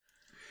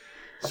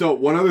So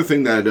one other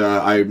thing that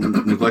I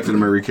neglected in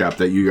my recap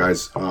that you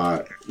guys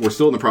were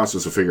still in the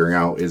process of figuring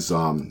out is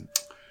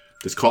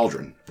this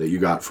cauldron that you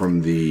got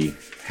from the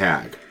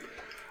hag.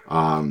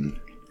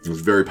 It was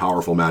a very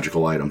powerful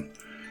magical item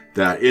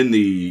that in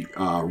the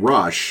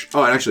rush...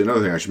 Oh, and actually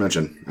another thing I should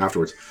mention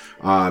afterwards.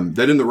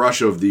 That in the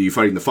rush of the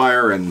fighting the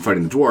fire and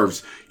fighting the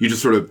dwarves, you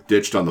just sort of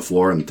ditched on the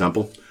floor in the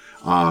temple.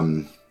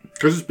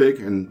 Because it's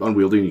big and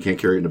unwieldy and you can't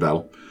carry it into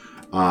battle.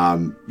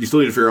 You still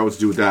need to figure out what to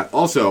do with that.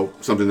 Also,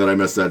 something that I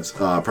missed that's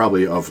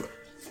probably of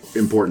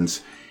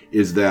importance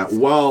is that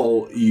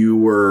while you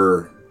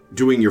were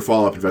doing your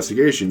follow-up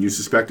investigation, you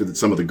suspected that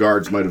some of the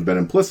guards might have been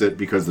implicit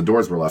because the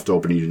doors were left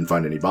open and you didn't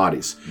find any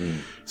bodies.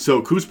 So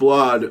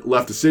Kuzbalad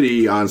left the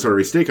city on sort of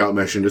a stakeout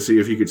mission to see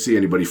if he could see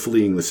anybody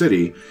fleeing the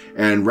city.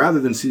 And rather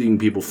than seeing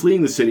people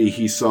fleeing the city,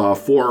 he saw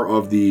 4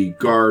 of the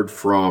guard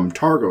from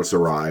Targos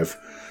arrive,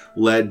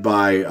 led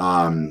by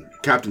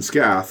Captain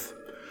Scath.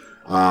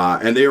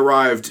 And they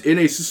arrived in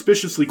a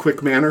suspiciously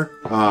quick manner.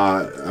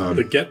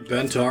 To get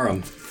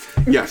Bentarum.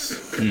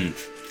 Yes.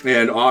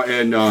 And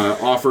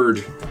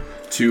offered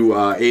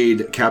to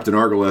aid Captain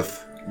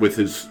Argolith with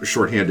his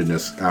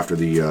shorthandedness after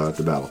the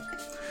battle.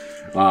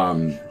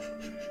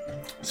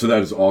 So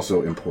that is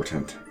also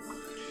important.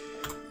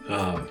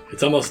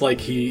 It's almost like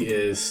he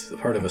is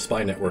part of a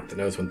spy network that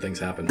knows when things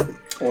happen.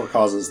 Or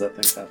causes that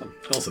things happen.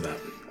 Also that.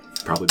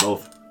 Probably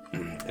both.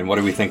 And what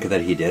do we think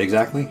that he did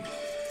exactly?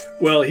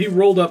 Well, he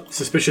rolled up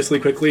suspiciously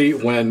quickly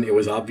when it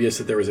was obvious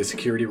that there was a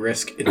security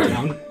risk in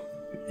town.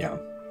 Yeah.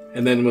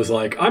 And then was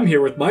like, I'm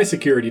here with my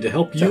security to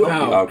help you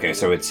out. Okay,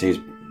 so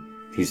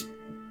he's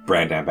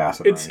brand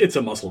ambassador. It's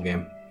a muscle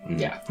game.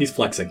 Yeah. He's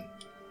flexing.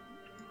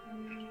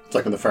 It's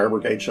like when the fire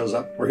brigade shows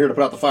up. We're here to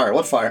put out the fire.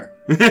 What fire?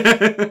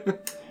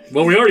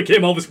 Well, we already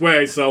came all this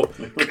way, so...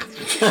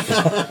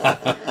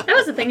 That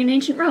was a thing in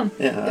ancient Rome.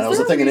 Yeah, that was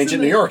a thing in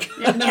ancient New York.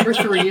 Number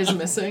 3 is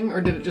missing,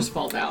 or did it just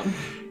fall down?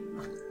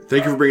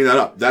 Thank you for bringing that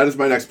up. That is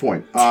my next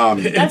point.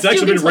 It's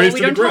actually been raised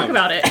we to the don't talk ground.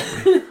 about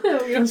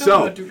it. We don't So,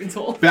 know about Dugan's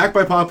Hole. back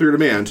by popular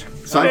demand,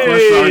 side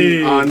quests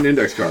on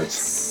index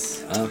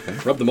cards. Okay.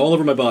 Rub them all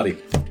over my body.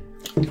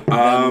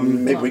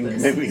 Maybe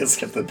we can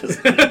skip the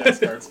business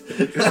cards.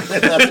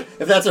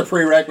 if that's a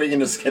prereq, we can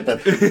just skip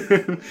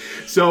it.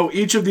 So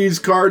each of these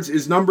cards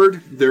is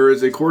numbered. There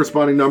is a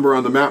corresponding number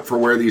on the map for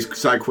where these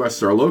side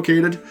quests are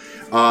located.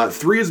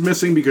 3 is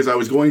missing because I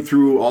was going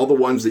through all the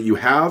ones that you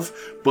have,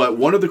 but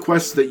one of the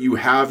quests that you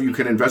have you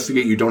can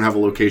investigate you don't have a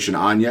location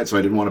on yet, so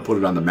I didn't want to put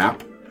it on the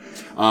map.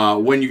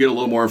 When you get a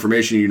little more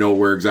information, you know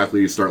where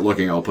exactly you start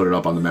looking, I'll put it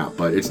up on the map.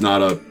 But it's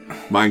not a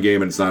mind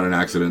game and it's not an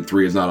accident.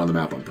 3 is not on the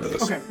map on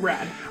purpose. Okay,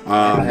 rad.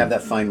 I have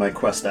that Find My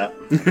Quest app.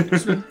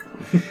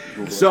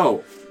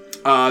 So,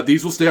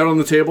 these will stay out on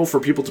the table for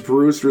people to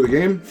peruse through the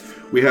game.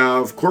 We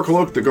have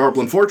Korkalok, the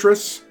Goblin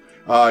Fortress.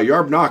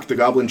 Yarbnock, the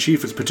Goblin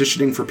Chief, is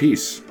petitioning for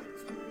peace.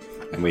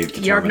 And we've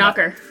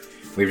Yarbknocker.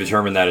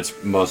 that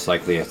it's most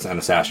likely it's an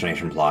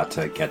assassination plot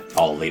to get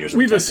all the leaders.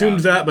 We've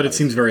assumed that, but it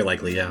seems very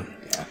likely, yeah.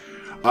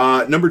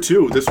 Number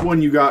 2, this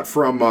one you got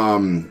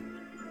from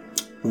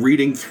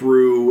reading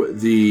through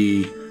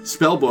the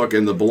spell book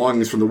and the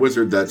belongings from the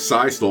wizard that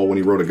Sai stole when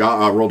he wrote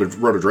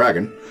a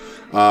dragon.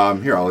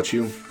 Here, I'll let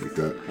you take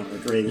that.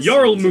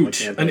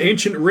 Jarlmoot, an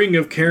ancient ring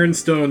of cairn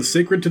stones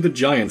sacred to the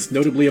giants,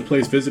 notably a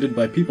place visited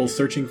by people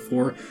searching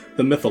for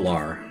the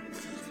Mythalar.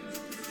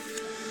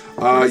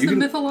 What's the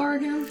Mythalar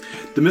again?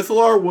 The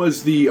Mythalar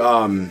was the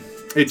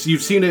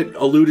you've seen it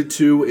alluded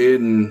to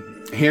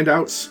in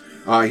handouts.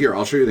 Here,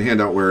 I'll show you the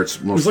handout where it's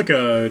It was like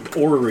a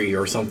orrery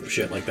or some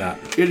shit like that.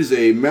 It is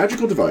a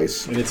magical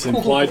device. And it's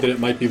implied that it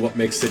might be what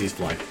makes cities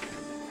fly.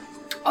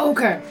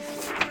 Okay.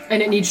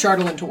 And it needs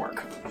Chardolin to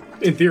work.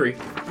 In theory.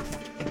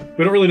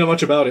 We don't really know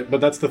much about it,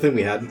 but that's the thing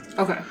we had.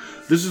 Okay.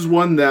 This is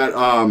one that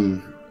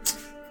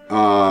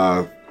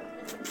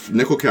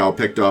Nickel Cow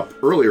picked up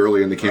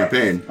early in the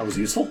campaign. That was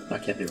useful?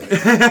 That can't be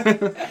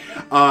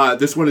right.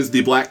 This one is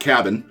the Black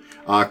Cabin.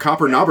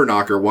 Copper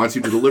Knobberknocker wants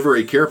you to deliver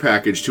a care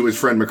package to his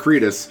friend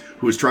Macretus,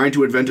 who is trying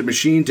to invent a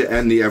machine to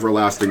end the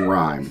everlasting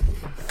rhyme.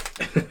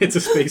 It's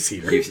a space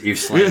heater. You've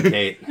slain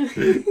Kate.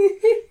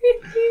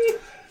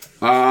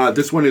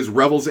 This one is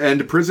Revel's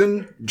End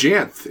Prison.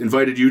 Janth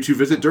invited you to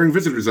visit during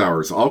visitors'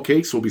 hours. All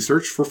cakes will be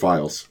searched for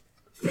files.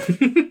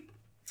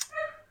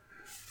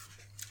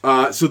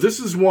 So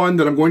this is one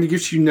that I'm going to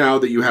give to you now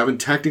that you haven't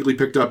technically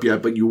picked up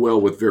yet, but you will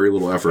with very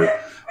little effort.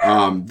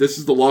 This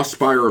is the Lost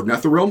Spire of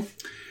Netheril.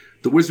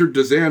 The wizard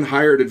Dazan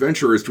hired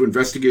adventurers to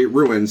investigate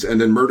ruins and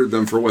then murdered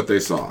them for what they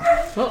saw.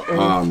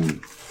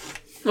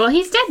 Well,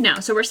 he's dead now,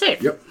 so we're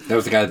safe. Yep. That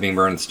was the guy that's being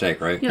burned at the stake,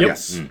 right? Yep.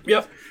 Yes.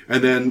 Yep.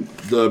 And then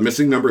the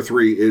missing number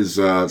 3 is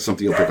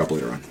something you'll pick up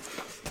later on.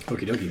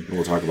 Okie dokie.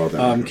 We'll talk about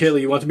that.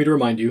 Kayla, you wanted me to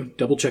remind you,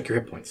 double check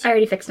your hit points. I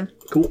already fixed him.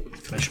 Cool.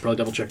 I should probably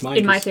double check mine.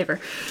 In my favor.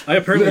 I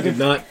apparently did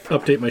not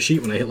update my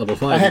sheet when I hit level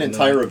 5. I had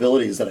entire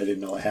abilities that I didn't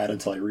know I had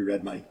until I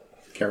reread my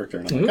character.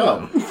 And I'm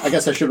like, I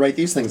guess I should write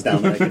these things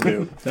down that I can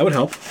do. That would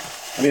help.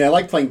 I mean, I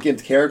like playing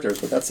gimped characters,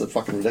 but that's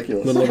fucking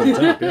ridiculous. A little over the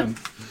top, yeah.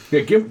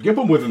 Yeah, give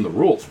them within the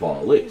rules, Paul,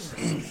 at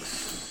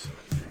least.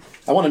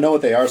 I want to know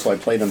what they are, so I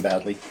play them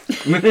badly.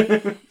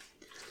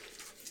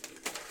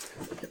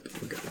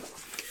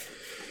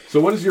 So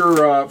what is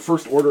your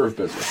first order of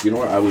business? You know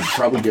what? I would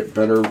probably get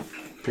better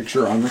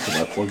picture on this if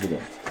I plugged it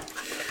in.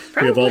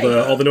 We have all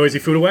the noisy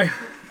food away?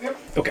 Yep.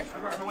 Okay.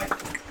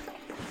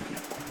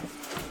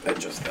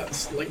 Adjust that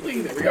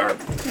slightly. There we are.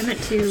 I meant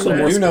to.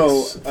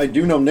 So I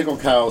do know Nickel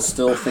Cow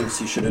still thinks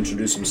he should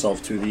introduce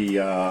himself to the,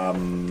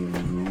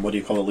 what do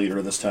you call the leader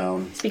of this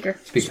town? Speaker.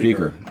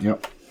 Speaker.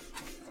 Yep.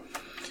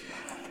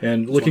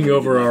 And looking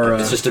over our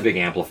It's just a big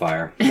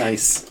amplifier.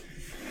 Nice.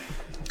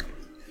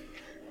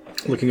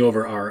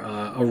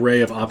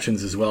 array of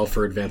options as well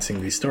for advancing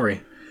the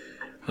story.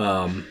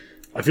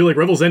 I feel like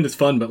Revel's End is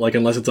fun, but like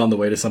unless it's on the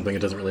way to something, it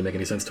doesn't really make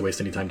any sense to waste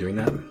any time doing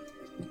that. Are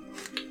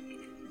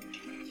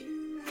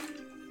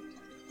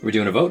we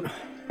doing a vote?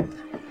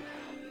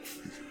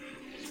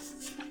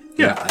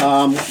 Yeah.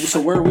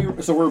 So where are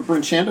we? So we're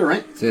Bryn Shander,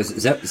 right? So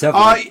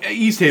Zev,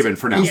 East Haven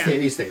for now. East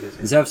Haven.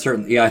 Zev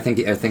certainly. Yeah, I think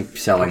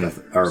selling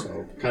or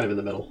So kind of in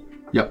the middle.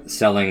 Yep.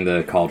 selling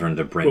the cauldron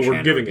to Bryn But we're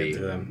Shander giving would it be- to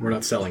them. We're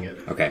not selling it.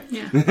 Okay.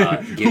 Yeah.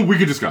 We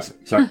could discuss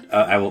it. Sorry,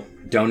 I will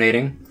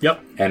donating Yep.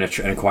 and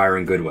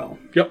acquiring goodwill,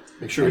 Yep.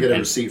 Make sure we get a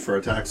receipt for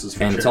our taxes.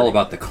 For and it's all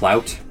about the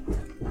clout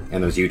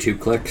and those YouTube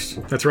clicks,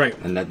 That's right.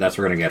 and that's what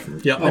we're gonna get from.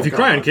 Yeah. If you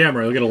cry on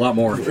camera, you'll get a lot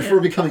more. If we're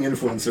becoming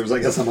influencers, I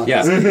guess I'm on.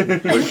 Yeah. I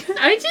just want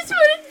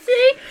to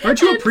say.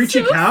 Aren't you a I'm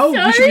preachy so cow?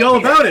 You should sorry. be all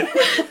about it.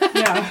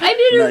 I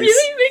did a Nice.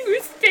 really big I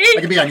mistake.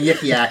 could be on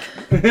Yik Yak.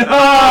 Don't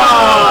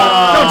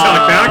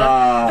talk back.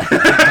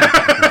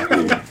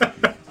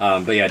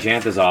 But yeah,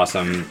 Janth is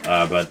awesome.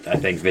 But I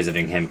think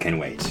visiting him can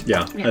wait.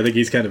 Yeah, I think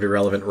he's kind of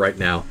irrelevant right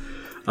now.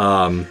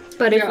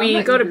 But if Yeah, we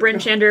I'm go to not Bryn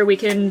Shander, we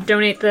can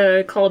donate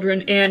the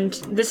cauldron, and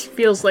this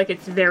feels like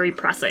it's very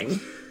pressing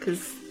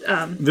because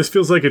This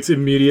feels like it's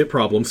immediate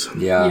problems.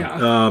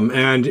 Yeah.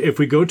 And if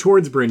we go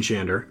towards Bryn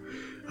Shander,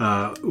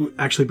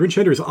 actually, Bryn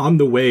Shander is on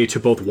the way to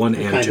both 1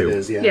 and Kind 2. of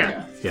is, yeah.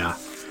 yeah. Yeah.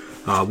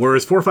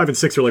 Whereas 4, 5, and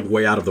 6 are like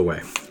way out of the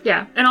way.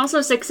 Yeah, and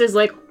also 6 is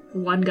like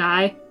one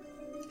guy.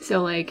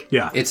 So like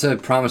Yeah. It's a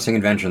promising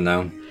invention,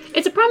 though.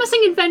 it's a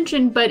promising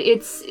invention, but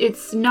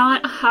it's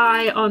not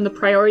high on the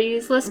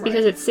priorities list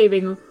because it's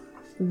saving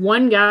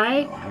one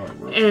guy,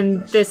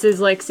 and this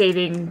is like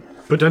saving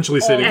Potentially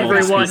saving all the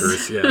Everyone.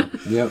 speakers. Yeah.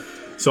 Yep.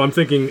 So I'm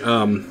thinking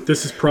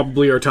this is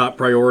probably our top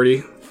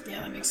priority.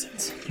 Yeah, that makes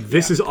sense.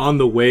 This is on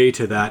the way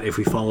to that if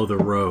we follow the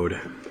road.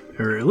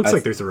 Or it looks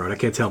like there's a road. I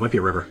can't tell. It might be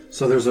a river.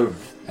 So there's a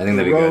I think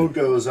that'd be road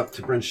good. goes up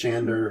to Bryn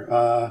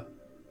Shander.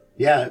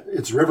 Yeah,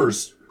 it's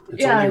rivers.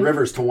 It's Yeah. only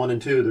rivers to 1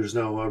 and 2. There's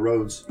no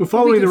roads. But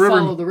following could the river,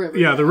 follow the river,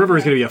 yeah, the yeah. river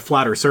is going to be a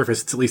flatter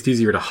surface. It's at least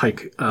easier to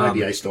hike. Might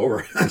be iced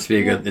over. This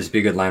would be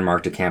a good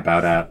landmark to camp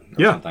out at. Or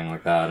Yeah. Something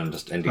like that, and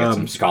to get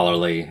some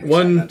scholarly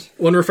excitement.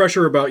 One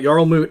refresher about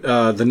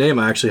Jarlmut, the name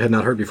I actually had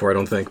not heard before, I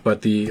don't think,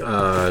 but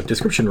the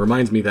description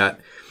reminds me that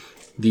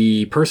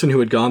the person who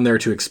had gone there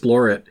to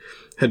explore it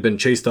had been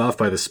chased off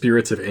by the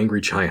spirits of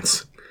angry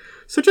giants.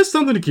 So just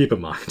something to keep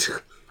in mind.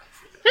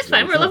 That's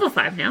fine. We're level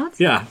 5 now.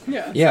 Yeah.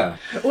 Yeah. Yeah.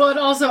 Well, and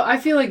also, I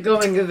feel like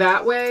going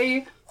that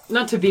way,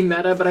 not to be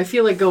meta, but I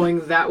feel like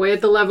going that way at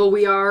the level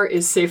we are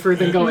is safer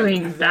than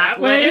going that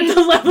way at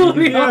the level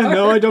we Yeah, are.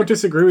 no, I don't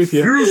disagree with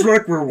you. Feels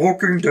like we're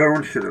walking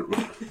downhill.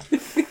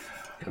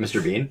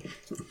 Mr. Bean?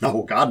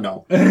 Oh, God,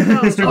 no.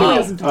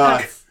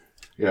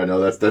 Yeah, no,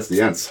 that's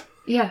the Ents.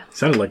 Yeah.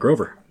 Sounded like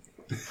Grover.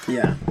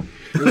 Yeah.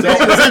 It was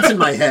that's in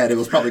my head. It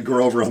was probably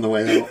Grover on the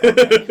way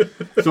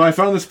out. So I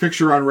found this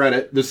picture on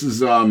Reddit. This is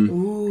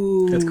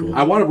That's cool.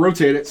 I want to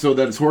rotate it so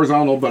that it's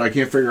horizontal, but I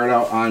can't figure it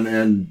out on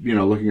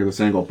looking at this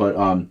angle. But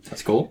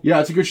That's cool. yeah,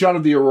 it's a good shot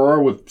of the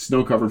aurora with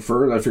snow-covered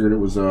fur. I figured it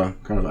was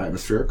kind of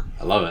atmospheric.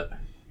 I love it.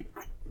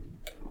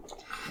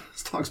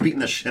 This dog's beating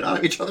the shit out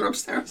of each other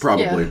upstairs.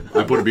 Probably. Yeah.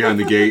 I put it behind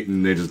the gate,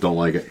 and they just don't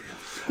like it.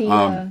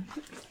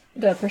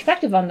 The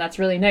perspective on that's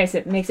really nice.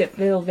 It makes it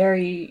feel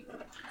very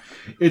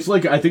It's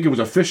like I think it was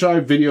a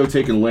fisheye video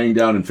taken laying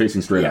down and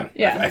facing straight up.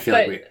 Yeah, I feel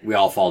but- like we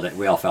all fell down.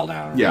 We all fell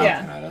down. Yeah.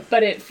 yeah.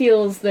 But it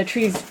feels the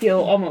trees feel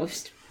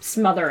almost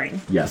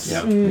smothering. Yes.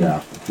 Yeah. Yeah.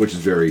 Which is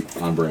very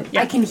on brand.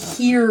 I can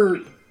hear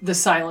the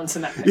silence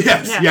in that picture.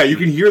 Yes. Yeah. Yeah. You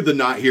can hear the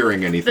not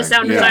hearing anything. The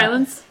sound yeah. of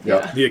silence.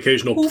 Yep. The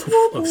occasional poof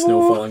of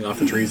snow falling off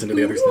the trees into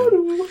the other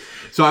snow.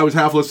 So I was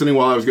half listening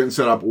while I was getting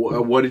set up.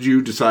 What did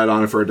you decide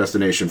on for a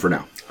destination for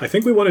now? I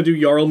think we want to do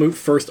Jarlmut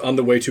first on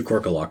the way to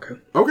Korkalok.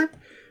 Okay.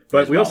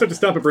 But we also have to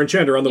stop at Bryn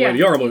Shander on the way to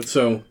Yeah. Jarlmut,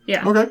 so...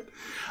 Yeah. Okay.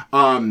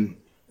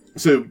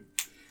 So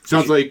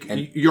sounds like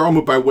you're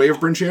almost by way of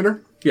Bryn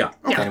Shander? Yeah.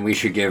 And we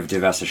should give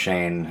Devessa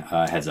Shane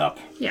a heads up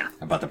Yeah.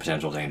 about the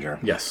potential danger.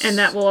 Yes. And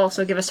that will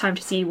also give us time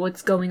to see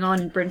what's going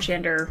on in Bryn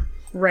Shander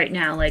right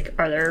now. Like,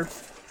 are there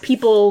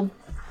people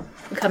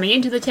coming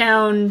into the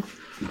town?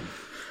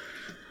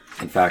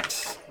 In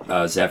fact,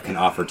 Zev can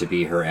offer to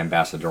be her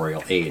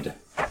ambassadorial aide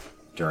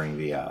during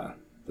the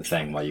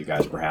thing while you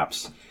guys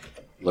perhaps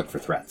look for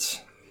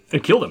threats.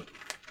 And kill them.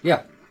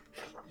 Yeah.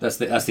 That's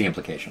the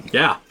implication.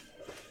 Yeah.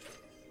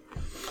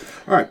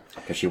 All right.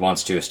 Because she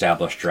wants to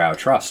establish Drow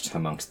trust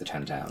amongst the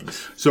 10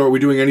 towns. So are we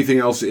doing anything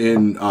else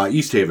in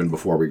East Haven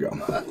before we go?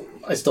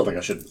 I still think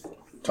I should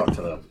talk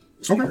to the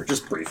speaker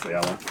just briefly.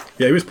 I won't.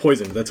 Yeah, he was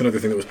poisoned. That's another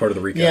thing that was part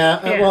of the recap.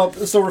 Yeah. Well,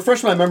 so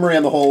refresh my memory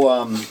on the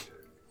whole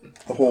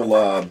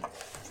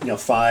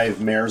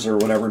 5 mayors or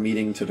whatever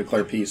meeting to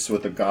declare peace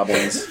with the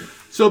goblins.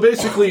 So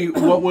basically,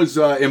 what was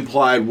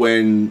implied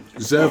when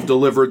Zev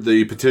delivered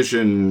the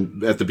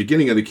petition at the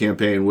beginning of the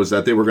campaign was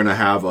that they were going to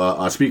have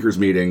a speakers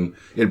meeting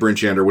in Bryn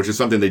Shander, which is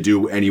something they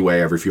do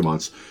anyway every few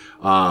months,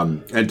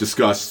 and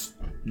discuss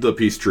the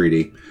peace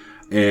treaty.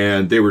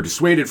 And they were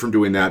dissuaded from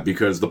doing that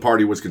because the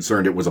party was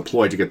concerned it was a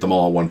ploy to get them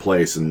all in one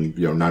place, and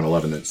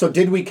 9/11. So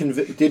did we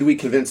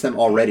convince them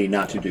already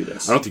not to do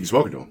this? I don't think you've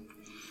spoken to them.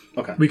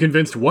 Okay. We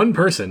convinced one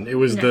person. It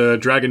was the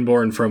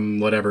Dragonborn from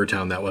whatever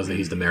town that was that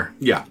he's the mayor.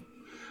 Yeah.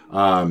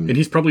 And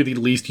he's probably the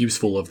least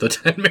useful of the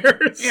 10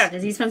 mayors. Yeah,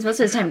 because he spends most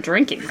of his time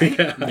drinking, right?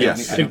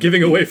 Yes. And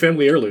giving away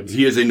family heirlooms.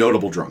 He is a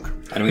notable drunk.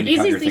 I don't mean to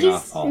cut your thing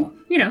off, Paul.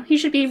 He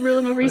should be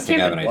ruling over I East think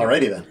I have an Hampton.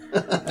 idea. Alrighty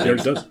then. He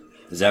already does.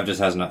 Zev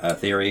just has a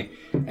theory,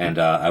 and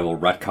I will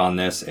retcon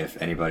this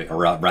if anybody, or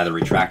rather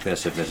retract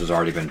this if this has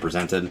already been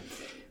presented.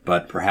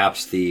 But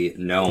perhaps the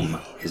gnome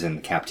is in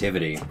the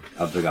captivity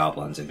of the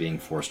goblins and being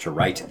forced to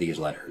write these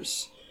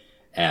letters,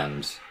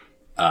 and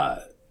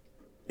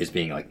is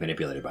being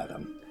manipulated by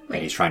them.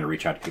 And he's trying to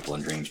reach out to people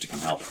in dreams to come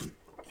help him.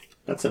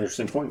 That's an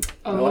interesting point.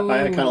 I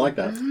kind of like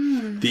that.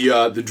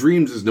 The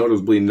Dreams is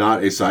notably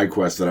not a side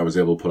quest that I was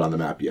able to put on the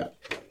map yet.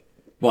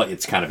 Well,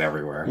 it's kind of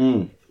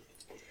everywhere.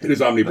 It is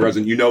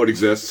omnipresent. You know it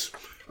exists.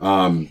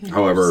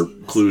 However,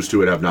 clues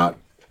to it have not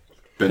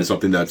been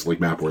something that's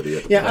map worthy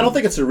yet. Yeah, I don't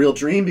think it's a real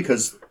dream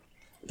because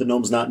the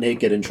gnome's not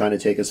naked and trying to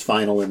take his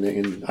final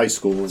in high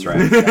school. That's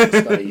right.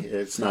 Study.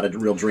 It's not a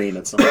real dream.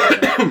 It's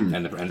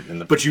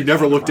something. But you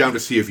never looked down to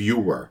see if you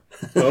were.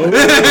 Oh,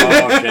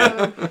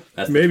 shit.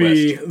 That's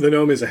Maybe the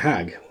gnome is a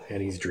hag,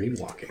 and he's dream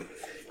walking.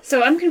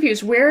 So I'm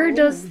confused. Where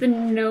does the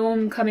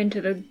gnome come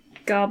into the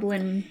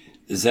goblin?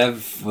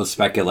 Zev will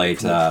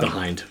speculate.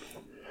 Behind.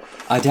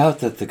 I doubt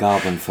that the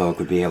goblin folk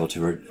would be able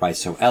to write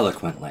so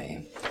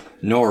eloquently,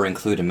 nor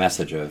include a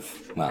message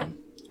of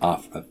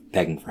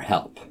begging for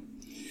help.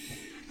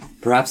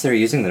 Perhaps they're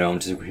using the gnome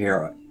to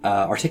appear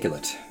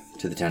articulate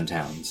to the 10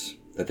 towns,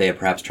 that they have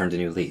perhaps turned a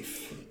new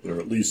leaf. They're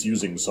at least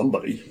using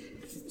somebody.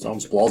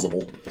 Sounds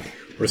plausible.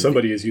 Or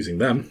somebody is using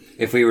them.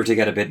 If we were to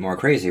get a bit more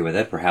crazy with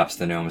it, perhaps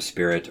the gnome's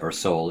spirit or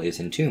soul is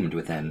entombed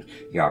within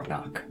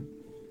Yarbnock.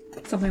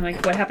 Something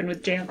like what happened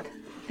with Jamp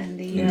and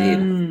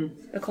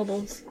the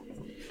kobolds.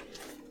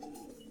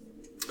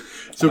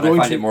 So I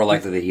find it more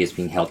likely that he is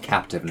being held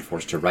captive and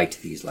forced to write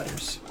these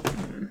letters.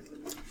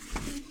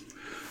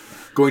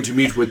 Going to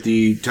meet with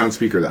the town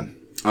speaker then.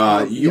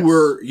 You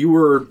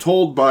were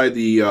told by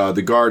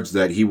the guards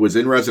that he was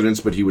in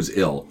residence, but he was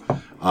ill,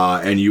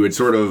 and you had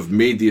sort of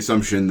made the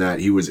assumption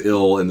that he was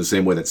ill in the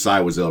same way that Sai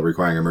was ill,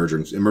 requiring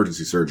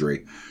emergency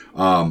surgery.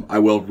 I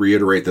will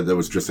reiterate that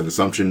was just an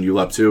assumption you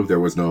leapt to. There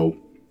was no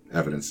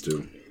evidence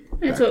to.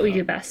 That's what we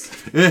do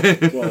best.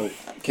 Well,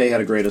 Kay had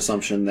a great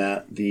assumption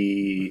that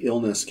the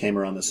illness came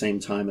around the same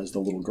time as the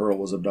little girl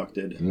was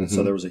abducted. Mm-hmm.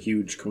 So there was a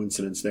huge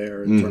coincidence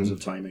there in terms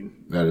of timing.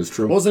 That is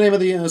true. What was the name of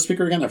the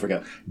speaker again? I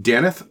forgot.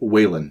 Daneth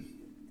Whalen.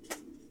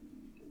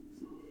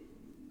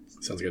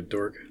 Sounds like a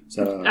dork.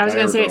 I was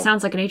going to say it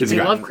sounds like an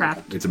H.P.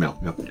 Lovecraft It's a male.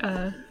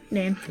 Yep.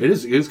 name. It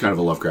is kind of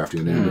a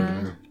Lovecraftian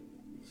name.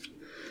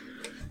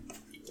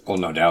 Well,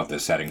 no doubt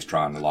this setting's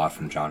drawn a lot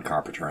from John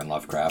Carpenter and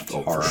Lovecraft.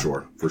 Oh,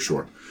 horror. for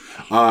sure.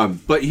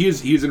 But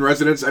he's in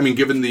residence. I mean,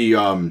 given the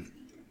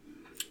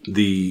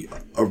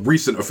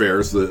recent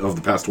affairs of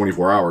the past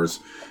 24 hours,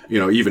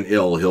 even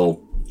ill,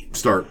 he'll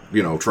start,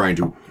 trying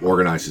to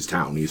organize his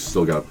town. He's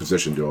still got a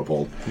position to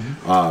uphold.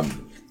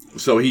 Mm-hmm.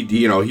 So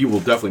he will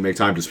definitely make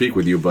time to speak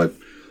with you, but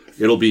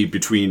it'll be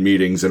between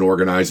meetings and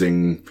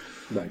organizing,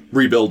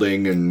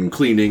 rebuilding and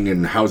cleaning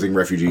and housing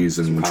refugees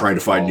and trying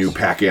to find new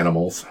pack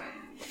animals.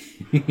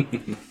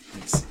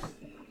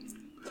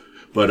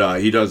 But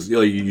he does.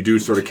 You do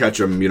sort of catch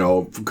him,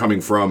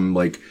 coming from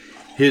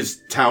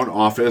his town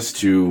office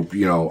to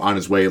on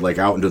his way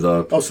out into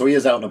the. Oh, so he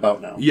is out and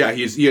about now. Yeah,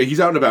 he's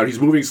out and about. He's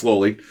moving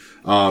slowly.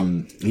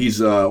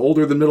 He's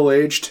older than middle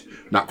aged,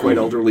 not quite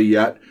elderly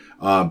yet.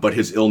 But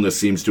his illness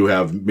seems to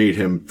have made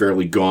him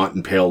fairly gaunt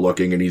and pale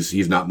looking, and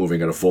he's not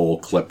moving at a full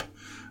clip.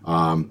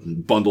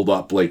 Bundled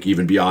up,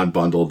 even beyond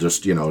bundled,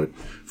 just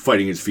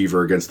fighting his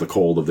fever against the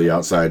cold of the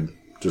outside.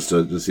 Just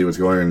to see what's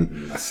going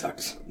on. That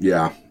sucks.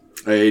 Yeah.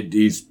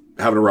 He's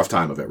having a rough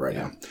time of it right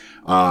now.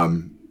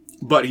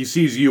 But he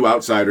sees you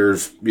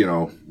outsiders,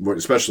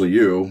 especially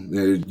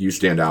you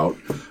stand out.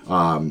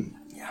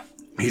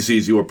 He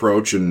sees you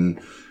approach and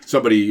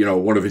somebody,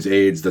 one of his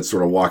aides that's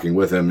sort of walking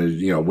with him,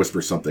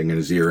 whispers something in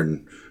his ear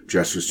and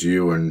gestures to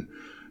you and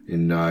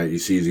he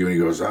sees you and he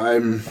goes,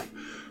 I'm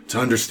to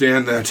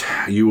understand that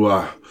you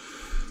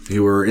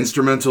were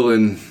instrumental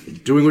in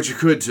doing what you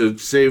could to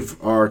save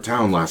our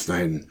town last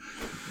night. And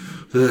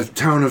the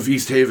town of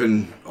East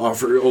Haven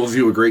owes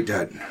you a great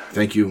debt.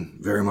 Thank you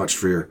very much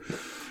for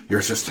your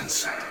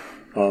assistance.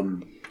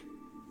 On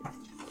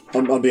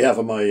behalf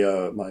of my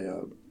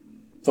my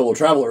fellow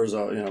travelers,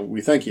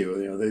 we thank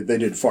you. They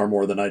did far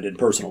more than I did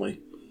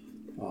personally.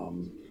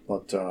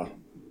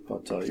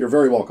 but you're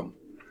very welcome.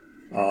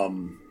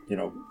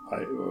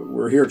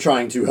 We're here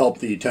trying to help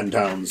the 10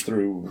 towns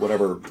through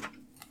whatever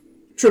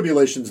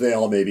tribulations they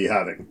all may be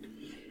having.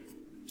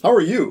 How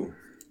are you?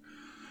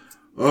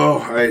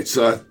 Oh, it's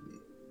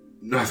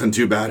nothing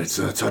too bad. It's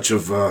a touch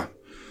of a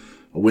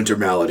winter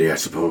malady, I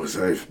suppose.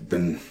 I've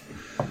been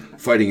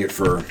fighting it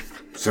for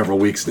several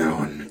weeks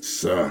now, and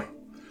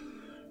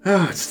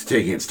it's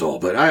taking its toll.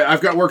 But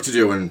I've got work to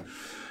do, and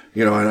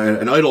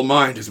an idle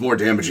mind is more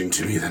damaging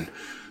to me than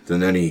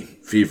any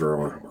fever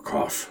or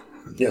cough.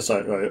 Yes, I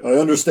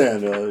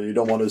understand. You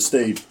don't want to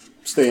stay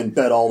in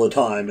bed all the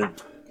time.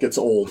 It gets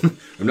old.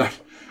 I'm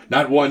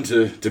not one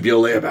to be a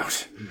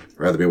layabout. I'd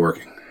rather be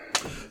working.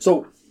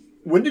 So,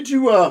 when did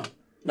you,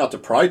 not to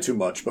pry too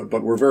much, but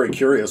we're very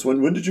curious,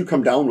 when did you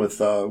come down with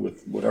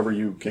whatever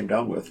you came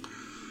down with?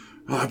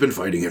 I've been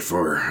fighting it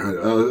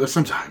for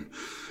some time.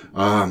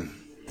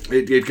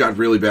 It got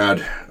really bad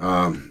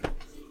a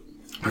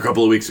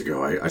couple of weeks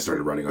ago. I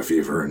started running a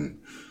fever and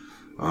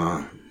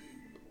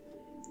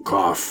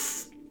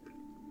cough,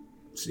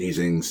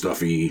 sneezing,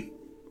 stuffy,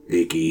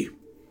 achy.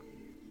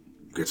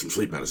 Get some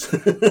sleep medicine.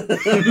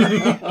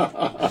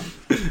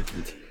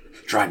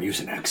 Try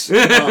Mucinex.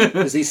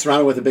 Is he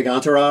surrounded with a big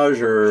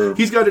entourage, or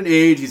he's got an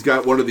aide? He's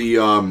got one of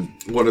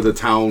the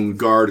town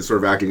guard is sort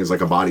of acting as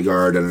like a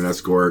bodyguard and an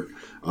escort.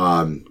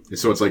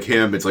 So it's like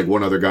him. It's like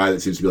one other guy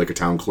that seems to be like a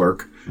town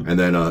clerk, and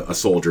then a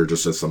soldier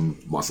just as some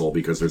muscle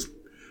because there's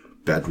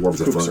bad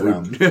dwarves at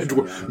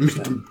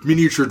front.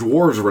 Miniature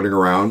dwarves running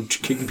around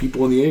kicking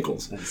people in the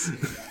ankles.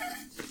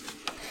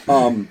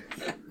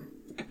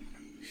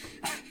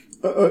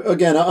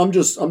 Again, I'm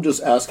just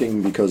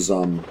asking because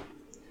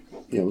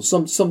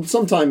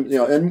sometimes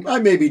and I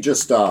may be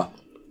just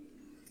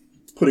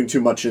putting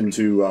too much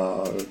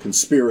into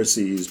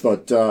conspiracies,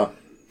 but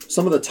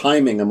some of the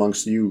timing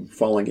amongst you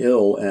falling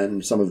ill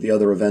and some of the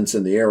other events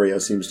in the area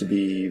seems to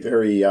be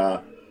very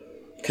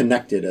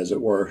connected, as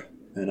it were.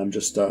 And I'm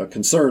just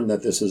concerned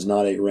that this is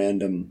not a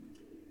random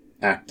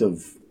act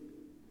of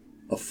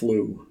a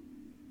flu.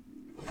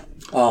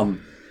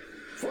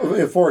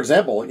 For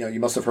example, you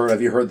must have heard.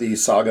 Have you heard the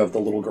saga of the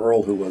little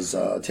girl who was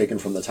taken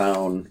from the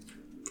town?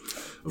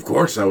 Of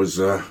course, I was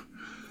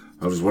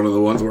one of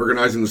the ones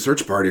organizing the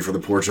search party for the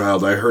poor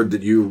child. I heard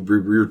that you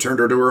returned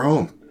her to her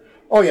home.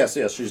 Oh yes,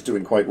 she's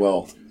doing quite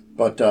well.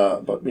 But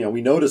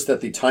we noticed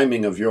that the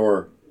timing of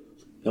your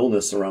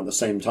illness around the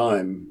same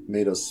time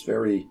made us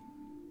very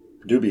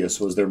dubious.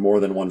 Was there more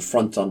than one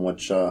front on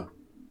which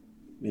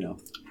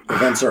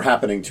events are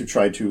happening to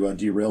try to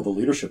derail the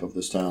leadership of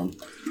this town?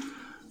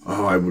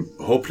 Oh, I would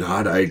hope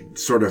not. I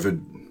sort of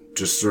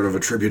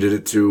attributed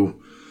it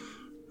to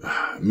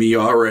me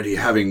already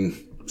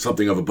having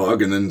something of a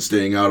bug and then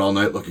staying out all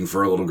night looking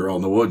for a little girl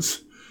in the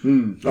woods.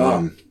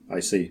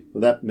 I see.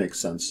 Well, that makes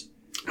sense.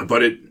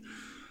 But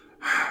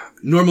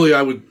normally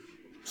I would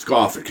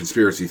scoff at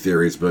conspiracy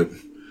theories, but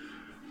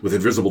with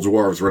invisible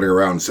dwarves running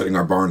around setting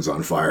our barns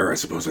on fire, I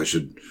suppose I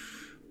should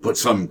put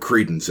some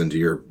credence into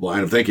your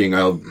line of thinking.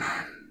 I'll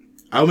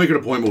make an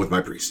appointment with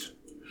my priest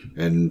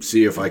and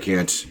see if I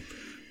can't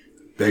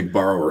beg,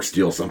 borrow, or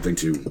steal something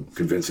to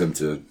convince him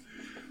to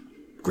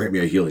grant me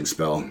a healing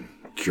spell,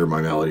 cure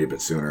my malady a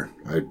bit sooner.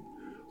 I would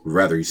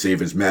rather he save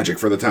his magic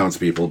for the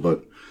townspeople,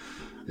 but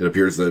it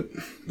appears that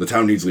the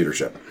town needs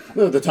leadership.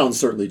 Well, the town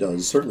certainly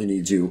does. Certainly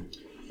needs you.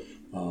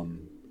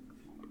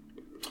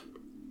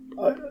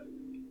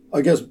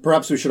 I guess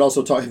perhaps we should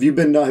also talk. Have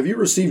you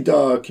received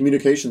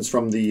communications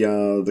from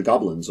the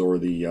goblins or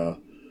the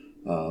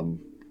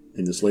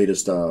in this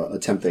latest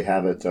attempt they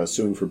have at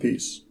suing for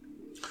peace?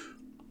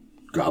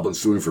 Goblins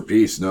suing for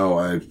peace?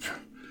 No,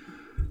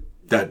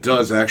 that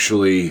does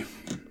actually.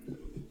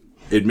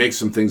 It makes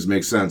some things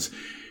make sense.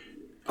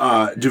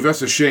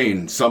 Duvessa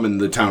Shane summoned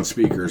the town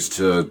speakers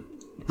to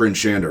Bryn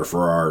Shander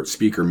for our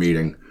speaker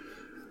meeting.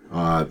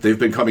 They've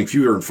been coming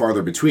fewer and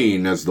farther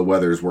between as the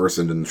weather's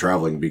worsened and the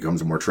traveling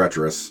becomes more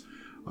treacherous.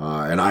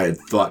 And I had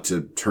thought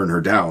to turn her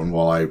down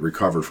while I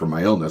recovered from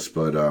my illness,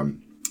 but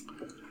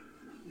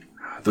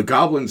the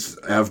goblins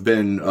have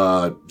been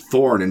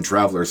thorn in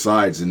travelers'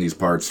 sides in these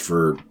parts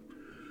for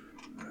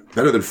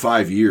better than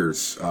 5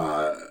 years.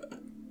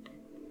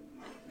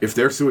 If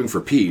they're suing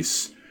for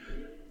peace,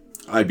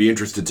 I'd be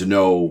interested to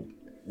know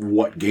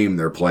what game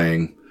they're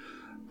playing.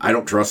 I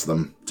don't trust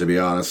them, to be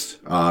honest.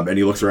 And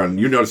he looks around.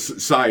 You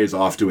notice Sai is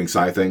off doing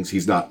Sai things.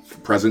 He's not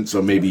present,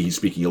 so maybe he's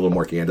speaking a little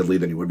more candidly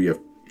than he would be if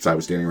Sai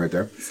was standing right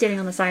there. Standing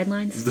on the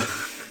sidelines. Go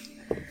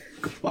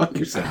fuck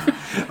yourself.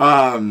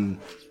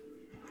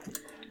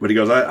 But he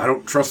goes, I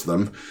don't trust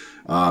them.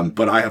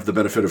 But I have the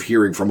benefit of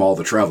hearing from all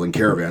the traveling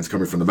caravans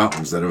coming from the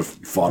mountains that have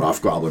fought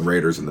off goblin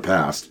raiders in the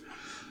past.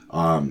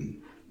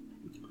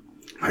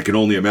 I can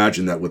only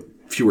imagine that with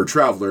fewer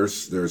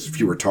travelers, there's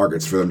fewer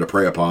targets for them to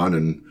prey upon,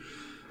 and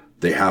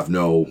they have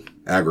no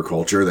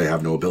agriculture, they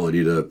have no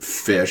ability to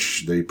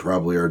fish, they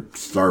probably are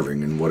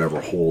starving in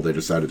whatever hole they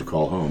decided to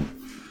call home.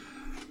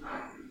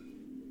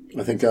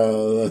 I think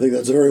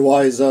that's a very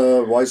wise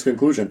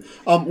conclusion.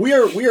 We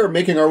are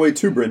making our way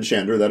to Bryn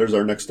Shander. That is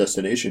our next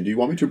destination. Do you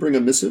want me to bring a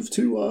missive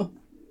to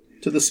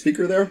the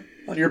speaker there?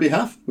 On your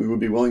behalf, we would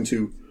be willing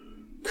to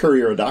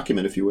courier a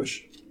document if you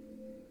wish.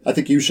 I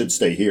think you should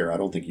stay here. I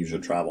don't think you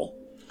should travel.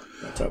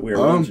 But we are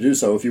willing to do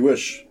so if you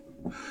wish.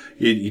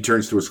 He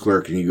turns to his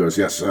clerk and he goes,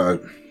 yes,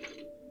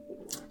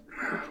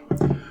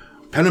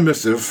 pen a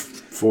missive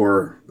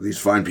for these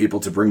fine people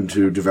to bring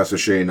to Devesa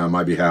Shane on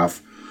my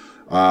behalf.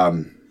 Tell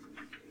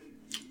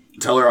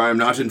her I am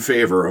not in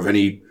favor of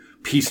any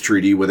peace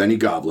treaty with any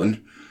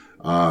goblin.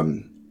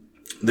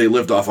 They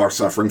lived off our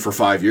suffering for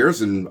 5 years,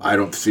 and I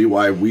don't see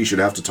why we should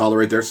have to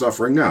tolerate their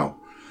suffering now.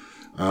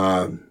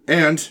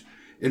 And,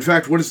 in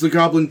fact, what is the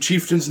goblin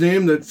chieftain's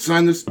name that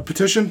signed this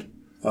petition?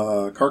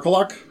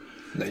 Karkalak?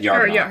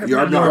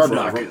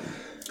 Yarbnock.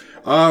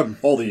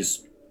 All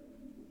these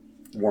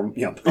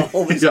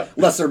all these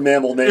lesser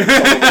mammal names.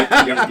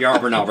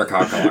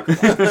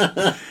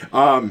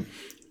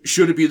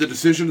 Should it be the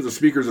decision of the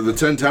speakers of the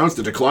 10 towns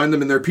to decline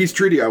them in their peace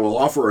treaty, I will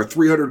offer a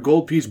 300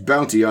 gold piece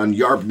bounty on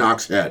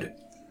Yarbnock's head.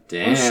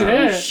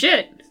 Damn.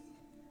 Shit.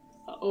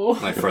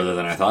 Went further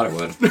than I thought it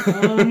would.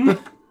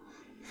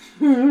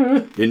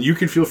 And you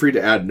can feel free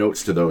to add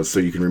notes to those so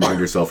you can remind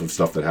yourself of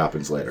stuff that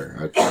happens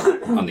later.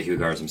 On the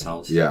Hugars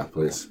themselves. Yeah,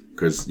 please.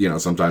 Because,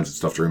 sometimes it's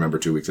tough to remember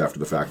 2 weeks after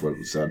the fact what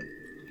was said.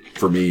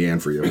 For me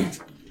and for you.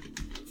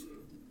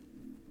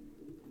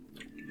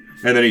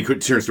 And then he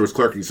turns to his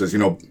clerk and he says,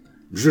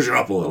 zhuzh it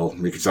up a little,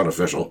 make it sound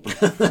official.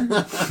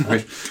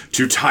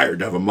 Too tired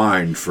to have a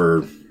mind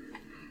for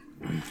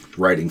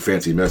writing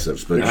fancy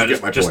missives, but you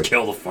get my just point.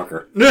 Kill the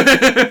fucker.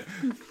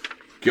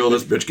 Kill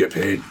this bitch, get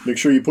paid. Make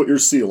sure you put your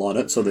seal on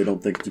it so they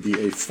don't think it to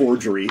be a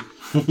forgery.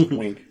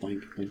 Wink,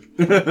 wink, wink.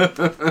 Did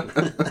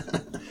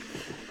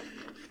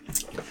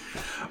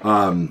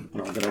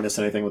I miss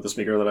anything with the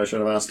speaker that I should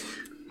have asked?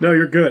 No,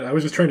 you're good. I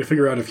was just trying to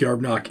figure out if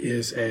Yarbnock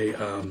is a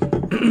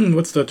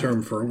what's the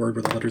term for a word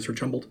where the letters are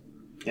jumbled?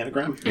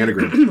 Anagram?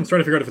 Anagram. I was trying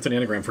to figure out if it's an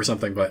anagram for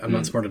something, but I'm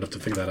not smart enough to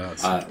figure that out.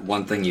 So.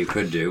 One thing you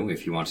could do,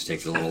 if you want to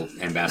take the little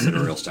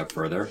ambassadorial step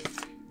further,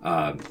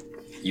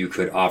 you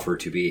could offer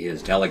to be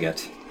his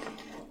delegate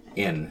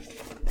in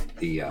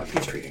the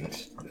peace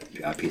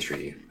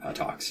treaty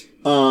talks.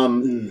 Or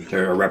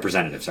a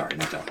representative, sorry,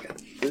 not delegate.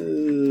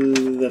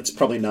 That's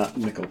probably not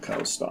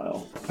Mikkelkow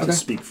style. Okay. To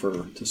speak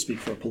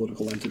for a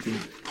political entity.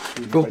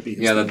 Cool.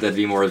 Yeah, that'd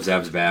be more of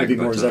Zev's bag. That'd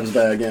be more Zev's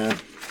bag, yeah.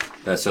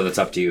 So that's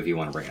up to you if you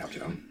want to bring it up to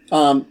him.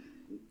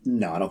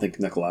 No, I don't think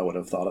Nikolai would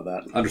have thought of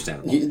that.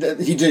 Understandable. He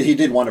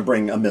did want to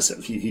bring a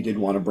missive. He did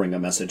want to bring a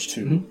message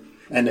too.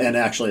 And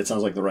actually, it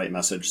sounds like the right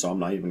message. So I'm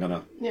not even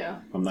gonna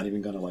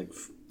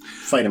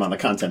fight him on the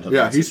content of the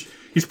message.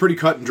 He's pretty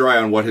cut and dry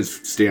on what his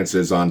stance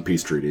is on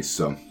peace treaties.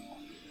 So,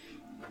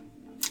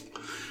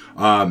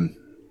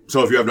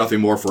 so if you have nothing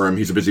more for him,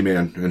 he's a busy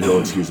man, and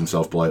he'll excuse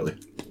himself politely.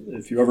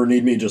 If you ever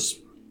need me, just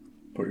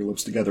put your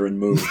lips together and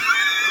move.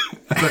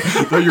 I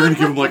thought you were going to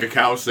give him like a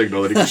cow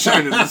signal that he can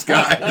shine in the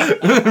sky.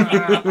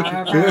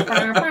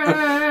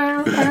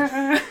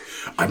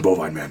 I'm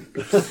Bovine Man.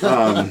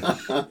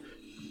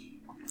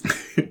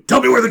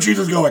 Tell me where the cheese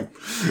is going.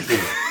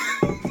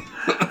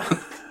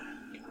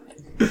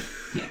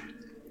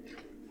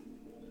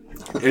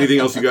 Anything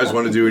else you guys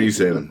want to do, and you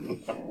say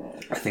them?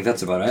 I think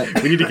that's about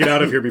it. We need to get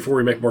out of here before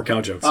we make more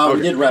cow jokes.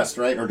 We did rest,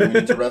 right? Or do we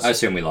need to rest? I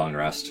assume we long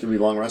rest. Did we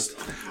long rest?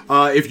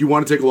 If you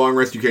want to take a long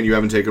rest, you can. You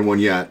haven't taken one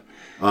yet.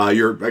 I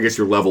guess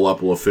your level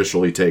up will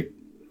officially take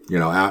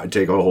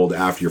a hold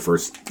after your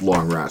first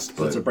long rest.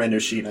 But It's a brand new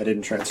sheet. I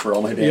didn't transfer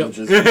all my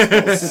damages.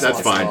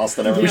 That's fine.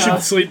 We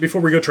should sleep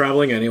before we go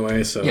traveling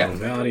anyway, so Yeah.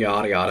 yada,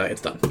 yada, yada.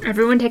 It's done.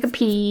 Everyone take a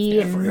pee.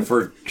 If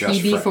we're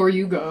just Pee before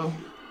you go.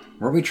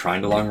 were we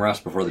trying to long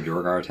rest before the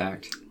Durgar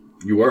attacked?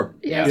 you were.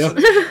 Yeah.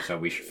 So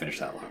we should finish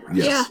that long rest.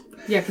 Yes.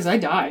 Yeah, because I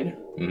died.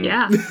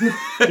 Yeah. Yeah,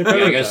 you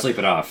gotta sleep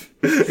it off.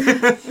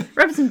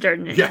 Rub some dirt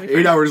in it. Yeah,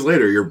 8 hours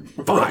later, you're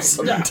fine.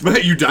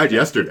 But you died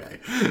yesterday.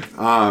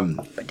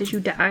 But did you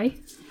die?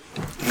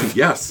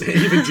 Yes.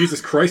 Even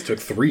Jesus Christ took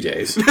 3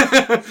 days. You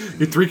had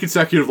 3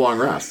 consecutive long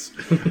rests.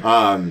 You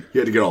had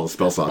to get all the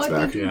spell slots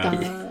back.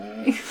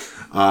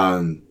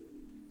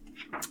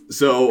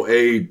 So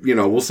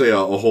we'll say a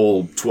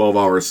whole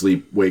 12-hour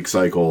sleep-wake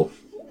cycle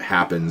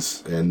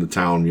happens, and the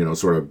town,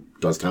 sort of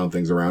does town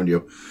things around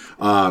you.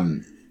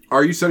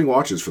 Are you setting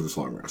watches for this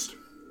long rest?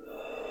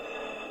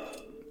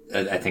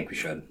 I think we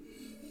should.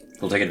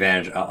 We'll take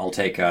advantage. I'll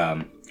take,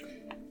 I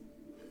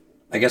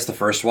guess the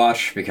first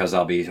watch, because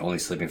I'll be only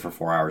sleeping for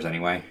 4 hours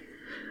anyway.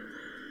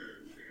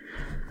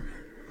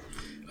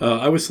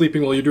 I was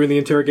sleeping while you're doing the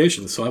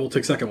interrogations, so I will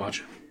take second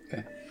watch.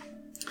 Okay.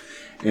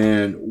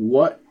 And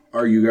what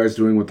are you guys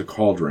doing with the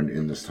cauldron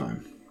in this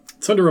time?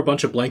 It's under a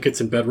bunch of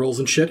blankets and bedrolls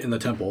and shit in the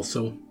temple,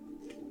 so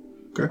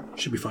Okay.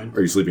 should be fine.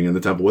 Are you sleeping in the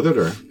temple with it,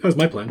 or? That was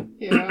my plan.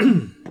 Yeah.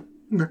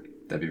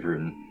 That'd be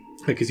prudent.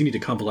 Because you need to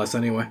convalesce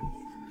anyway.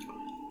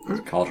 The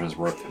cauldron's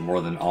worth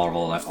more than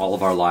all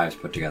of our lives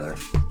put together.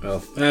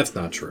 Oh, that's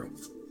not true.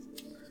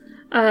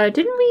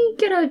 Didn't we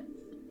get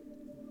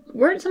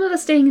weren't some of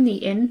us staying in the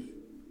inn?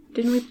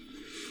 Didn't we?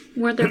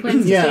 Weren't there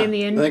plans to stay in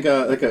the inn? I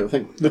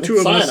think The two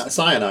of us-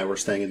 Cy and I were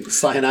staying in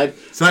Cyanide.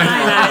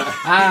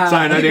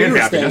 Cyanide We and were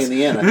staying happiness. in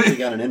the inn. I think we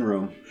got an inn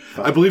room.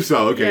 I believe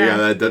so. Okay,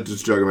 Yeah. that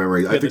just jogged my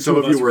memory. I the think two some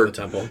of us you were in the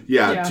temple.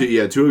 Yeah,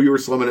 Yeah. two of you were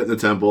slumming it in the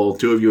temple.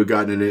 Two of you had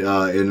gotten in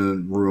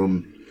a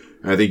room.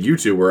 And I think you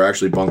two were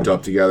actually bunked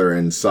up together,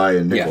 and Sai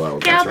and Nicola. were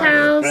Gal bunked together.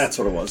 pals. That's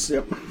what it was.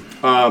 Yep.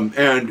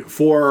 And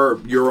for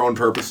your own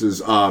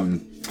purposes,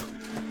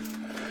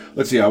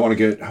 let's see. I want to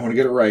get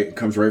it right. It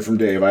comes right from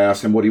Dave. I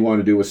asked him what he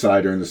wanted to do with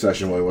Sai during the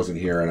session while he wasn't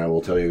here, and I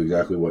will tell you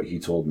exactly what he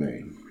told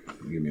me.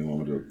 Give me a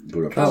moment to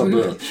boot up.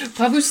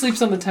 Pavu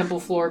sleeps on the temple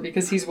floor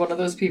because he's one of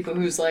those people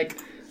who's like,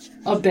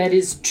 a bed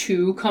is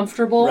too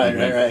comfortable.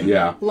 Right.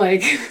 Yeah.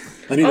 Like,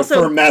 I need Also-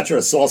 a firm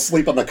mattress, so I'll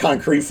sleep on the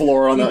concrete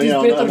floor on the Just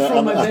on better the, from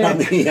on my the, on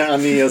bed.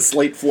 the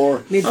slate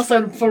floor. needs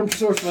Also- firm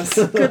surface.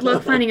 Good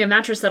luck finding a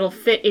mattress that'll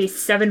fit a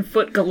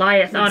 7-foot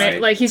Goliath on Right.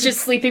 it. Like he's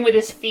just sleeping with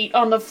his feet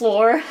on the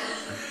floor.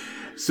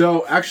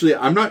 So actually,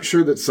 I'm not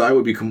sure that Sai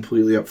would be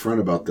completely upfront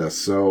about this.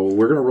 So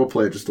we're gonna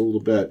roleplay it just a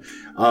little bit.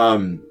 Oh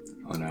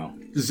no.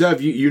 Zev,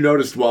 you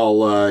noticed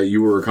while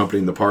you were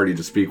accompanying the party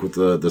to speak with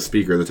the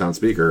speaker, the town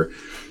speaker,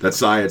 that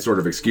Sai had sort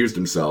of excused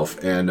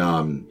himself. And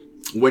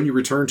when you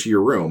return to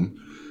your room,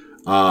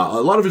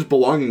 a lot of his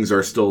belongings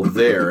are still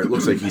there. It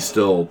looks like he's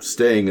still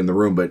staying in the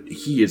room, but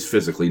he is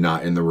physically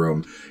not in the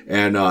room.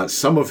 And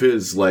some of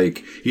his,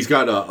 like, he's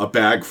got a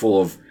bag full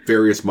of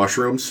various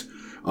mushrooms,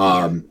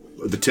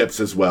 the tips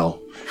as well.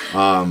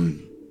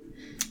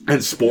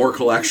 And spore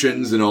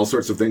collections and all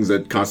sorts of things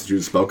that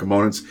constitute spell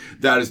components.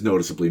 That is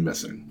noticeably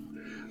missing.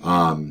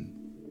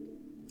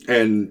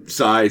 And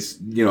Sai's,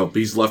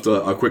 he's left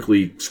a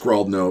quickly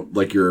scrawled note,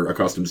 like you're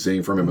accustomed to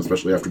seeing from him,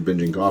 especially after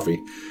binging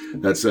coffee,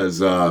 that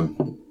says,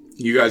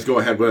 you guys go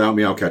ahead without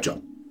me, I'll catch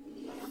up.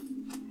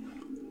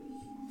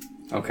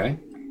 Okay.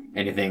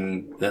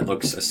 Anything that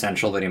looks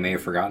essential that he may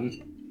have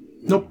forgotten?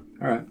 Nope.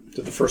 All right.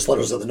 Did the first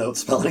letters of the note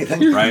spell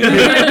anything? Right?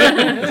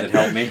 Does it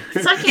help me?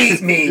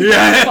 Second. Me.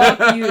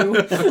 Fuck you.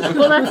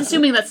 Well, that's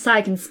assuming that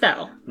Sai can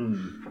spell.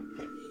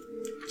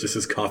 Just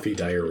his coffee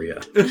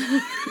diarrhea.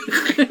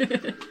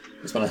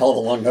 It's been a hell of a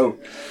long note.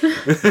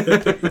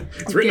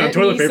 It's written on Get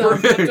toilet me paper.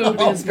 some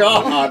Pepto-Bismol.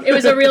 God. It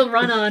was a real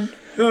run-on.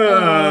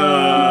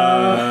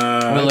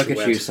 Well, look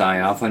at you, Sai,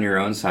 off on your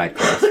own side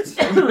quests.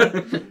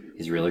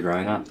 He's really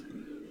growing up.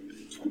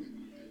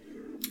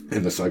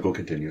 And the cycle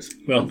continues.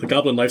 Well, the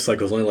goblin life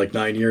cycle is only like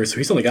 9 years, so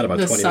he's only got about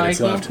The 20 minutes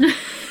cycle.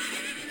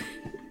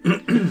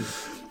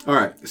 left. All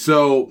right.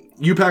 So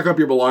you pack up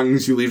your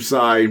belongings. You leave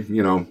Sai,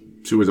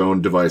 to his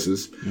own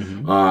devices.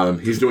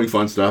 He's doing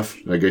fun stuff.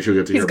 I guess you'll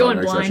get to hear He's about going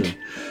next blind. session.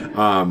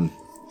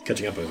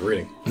 Catching up with his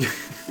reading.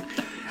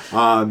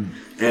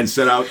 And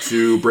set out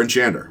to Bryn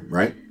Shander,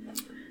 right?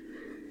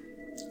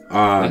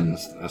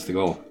 That's the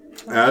goal.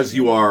 As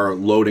you are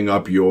loading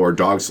up your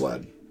dog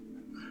sled,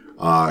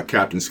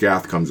 Captain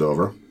Scath comes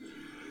over,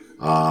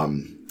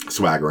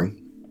 swaggering,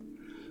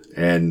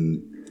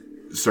 and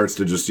starts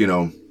to just,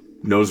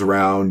 nose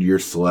around your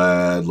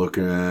sled,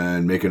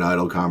 looking, making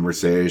idle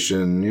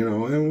conversation. Hey,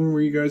 where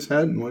were you guys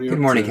heading? What are you Good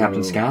up morning, to?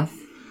 Captain Scath.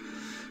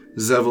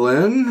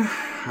 Zevelin,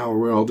 how are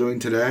we all doing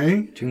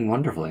today? Doing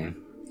wonderfully.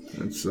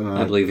 It's,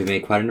 I believe you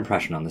made quite an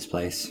impression on this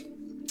place.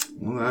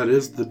 well, that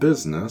is the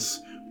business.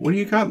 What do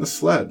you got in the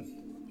sled?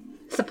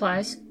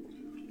 Supplies.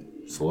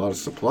 It's a lot of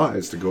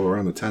supplies to go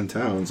around the 10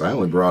 towns. I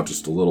only brought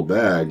just a little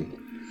bag.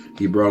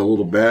 He brought a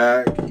little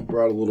bag. He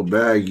brought a little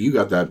bag. You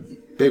got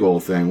that big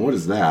old thing. What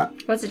is that?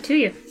 What's it to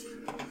you?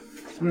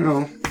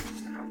 Well,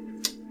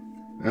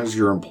 as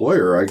your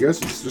employer, I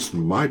guess it's just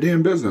my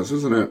damn business,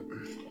 isn't it?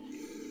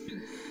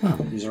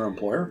 He's our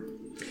employer?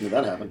 When did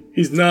that happen?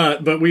 He's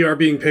not, but we are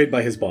being paid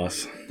by his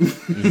boss.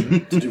 To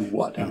do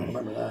what? I don't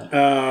remember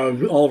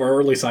that. All of our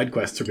early side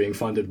quests are being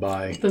funded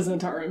by The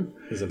Zentarum.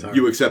 his entire...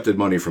 You accepted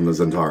money from the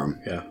Zentarum.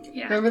 Yeah.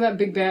 Remember that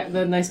big bag,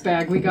 the nice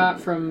bag we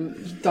got from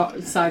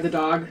Sai the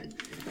dog?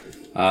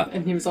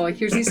 And he was all like,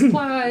 "Here's these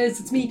supplies.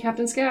 It's me,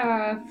 Captain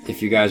Scath."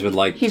 If you guys would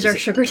like, He's our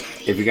sugar daddy.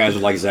 if you guys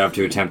would like Zev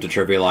to attempt to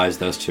trivialize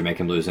this to make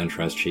him lose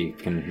interest, she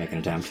can make an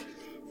attempt.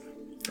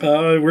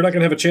 We're not going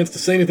to have a chance to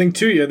say anything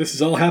to you. This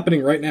is all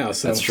happening right now,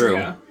 so... That's true.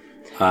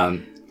 Yeah.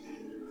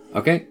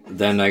 Okay,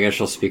 then I guess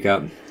she'll speak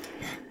up.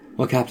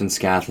 Well, Captain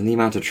Scath, in the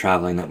amount of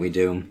traveling that we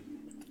do,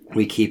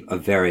 we keep a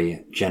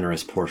very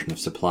generous portion of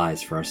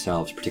supplies for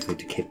ourselves, particularly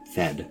to keep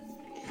fed.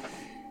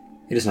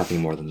 It is nothing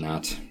more than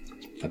that.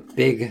 A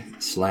big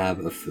slab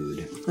of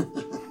food.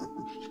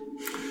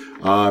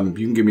 You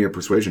can give me a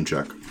persuasion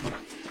check.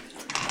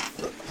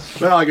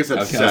 Well, I guess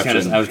that's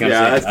deception. I was gonna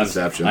yeah, say, that's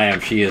deception. I am.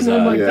 She is.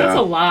 I'm like, yeah. that's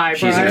a lie,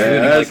 She's Brian.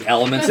 including Yes. like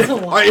elements. That's a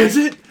Of, lie. Is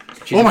it?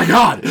 Oh my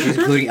god! she's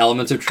including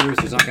elements of truth.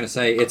 She's not going to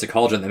say it's a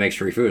cauldron that makes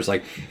free food. It's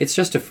like it's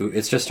just a food.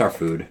 It's just our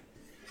food.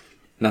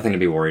 Nothing to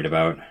be worried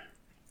about.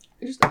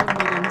 You're just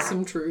omitting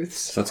some truths.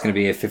 So it's going to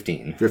be a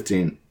 15,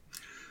 15.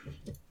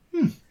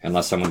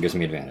 unless someone gives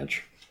me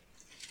advantage.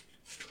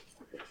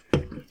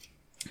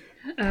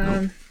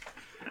 I'm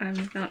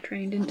not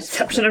trained in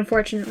deception,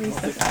 unfortunately.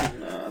 So.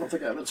 I don't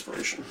think I have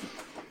inspiration.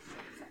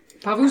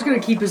 Pavu's gonna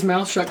keep his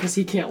mouth shut because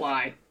he can't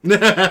lie.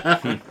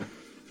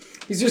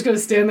 He's just gonna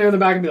stand there in the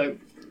back and be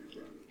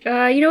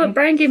like, You know what?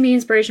 Brian gave me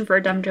inspiration for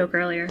a dumb joke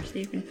earlier, so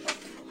you can...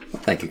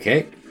 Thank you,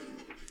 Kate.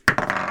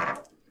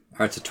 All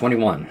right, so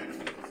 21.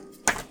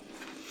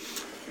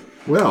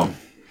 Well,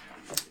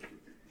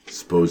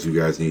 suppose you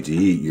guys need to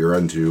eat. You're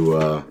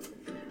onto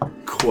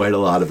quite a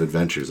lot of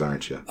adventures,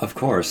 aren't you? Of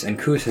course, and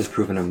Koos has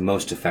proven a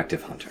most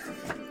effective hunter.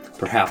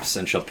 Perhaps,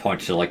 and she'll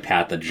point to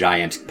pat the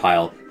giant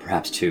pile,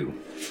 perhaps too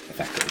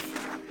effective.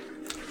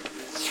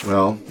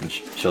 Well, And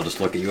she'll just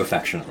look at you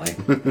affectionately.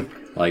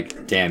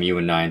 Like, damn, you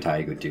and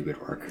Nyantai could do good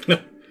work.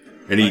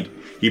 and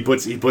he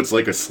puts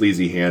like a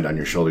sleazy hand on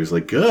your shoulder. He's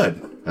like, "Good,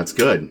 that's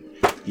good.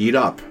 Eat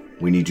up.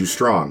 We need you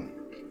strong.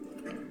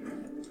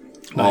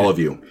 All of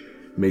you.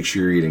 Make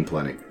sure you're eating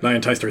plenty."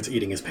 Nyantai starts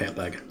eating his pant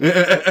leg.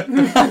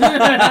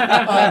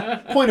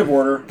 Point of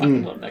order.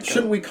 Love that guy.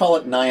 Shouldn't we call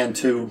it Nyan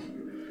 2?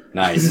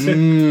 Nice.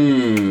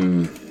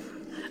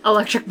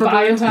 Electric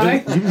Bye and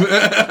boogaloo.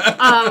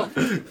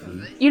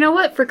 tie. You know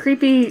what? For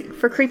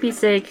creepy's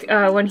sake,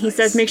 when he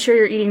says make sure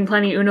you're eating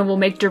plenty, Una will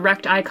make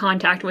direct eye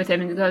contact with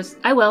him and goes,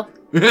 "I will."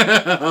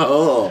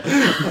 Oh,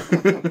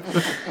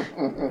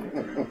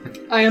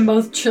 I am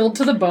both chilled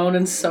to the bone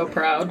and so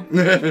proud.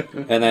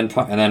 And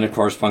then of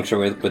course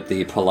punctuate with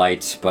the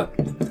polite,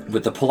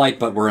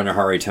 but we're in a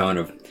hurry tone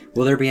of,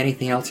 will there be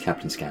anything else,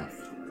 Captain Scath?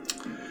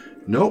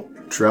 nope.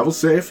 Travel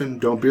safe and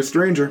don't be a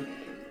stranger.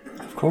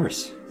 Of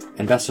course.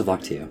 And best of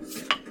luck to you.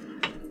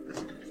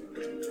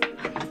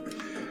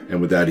 And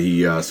with that,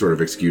 he sort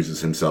of excuses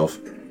himself.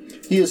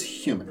 He is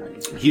human,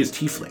 right? He is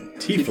tiefling.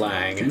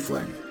 Tiefling.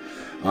 Tiefling.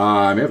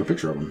 I may have a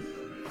picture of him.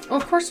 Oh,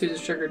 of course he's a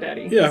sugar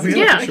daddy. Yeah, we had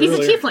Yeah, picture he's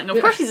earlier. a tiefling.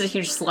 Of course, he's a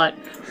huge slut.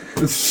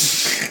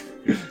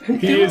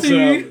 He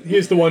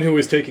is the one who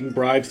is taking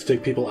bribes to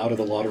take people out of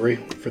the lottery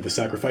for the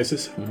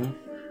sacrifices.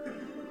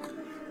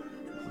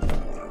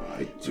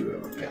 I do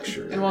have a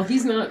picture. And while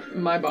he's not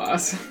my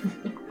boss,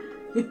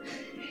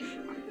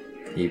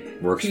 He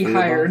works he for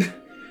your hired.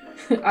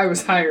 boss? I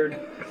was hired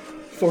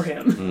for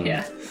him.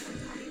 Yeah.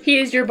 He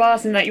is your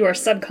boss in that you are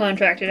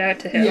subcontracted out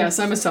to him. Yes,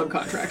 I'm a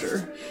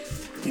subcontractor.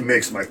 He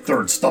makes my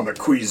third stomach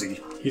queasy.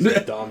 He's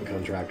a Dom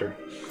contractor.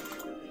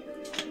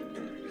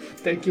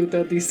 Thank you,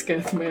 Daddy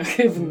Scath, may I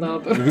have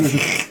another?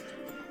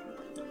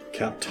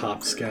 Cap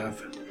top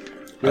scaff.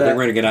 I think we're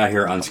going to get out of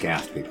here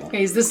unscathed, people. Hey,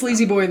 he's the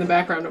sleazy boy in the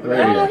background over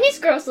there. Oh, he's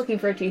gross looking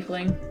for a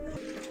tiefling.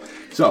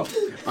 So,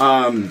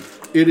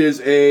 it is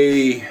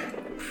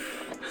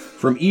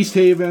from East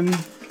Haven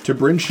to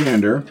Bryn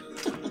Shander.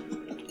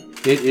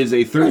 It is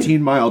a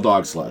 13-mile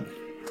dog sled.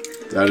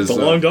 That is It's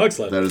a long dog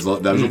sled. That is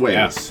a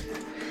ways.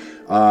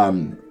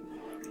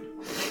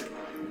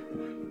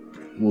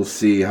 We'll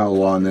see how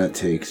long that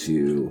takes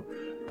you.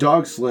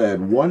 Dog sled,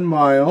 1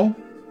 mile.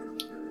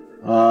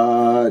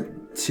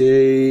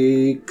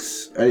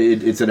 Takes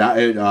it's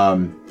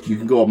you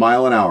can go a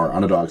mile an hour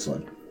on a dog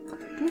sled.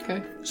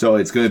 Okay. So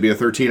it's going to be a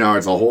 13-hour.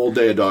 It's a whole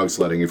day of dog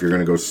sledding if you're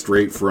going to go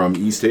straight from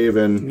East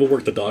Haven. We'll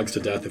work the dogs to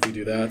death if you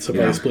do that. So Yeah.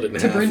 probably split it in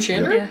To half. Bryn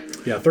Shander? Yeah.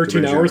 Yeah,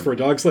 13 Bryn hours Shander. for a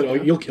dog sled. Oh,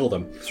 you'll kill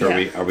them. So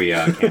are we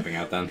camping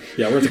out then?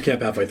 Yeah, we're at the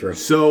camp halfway through.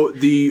 So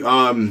the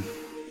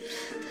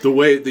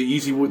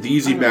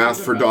easy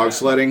math for dog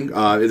sledding,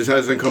 it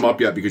hasn't come up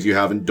yet because you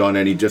haven't done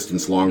any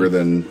distance longer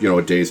than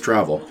a day's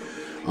travel.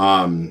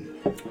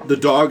 The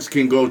dogs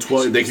can go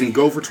They can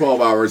go for 12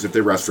 hours if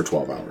they rest for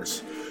 12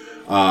 hours.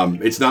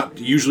 It's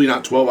usually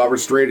not 12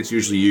 hours straight. It's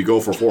usually you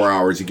go for 4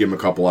 hours, you give them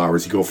a couple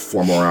hours, you go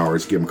for 4 more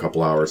hours, give them a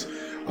couple hours.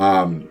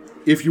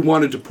 If you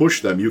wanted to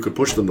push them, you could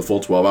push them the full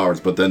 12 hours,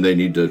 but then they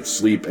need to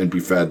sleep and be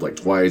fed like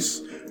twice.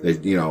 And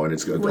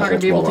it's We're not going to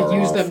be able to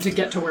use them to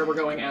get to where we're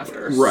going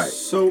after. Right.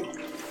 So,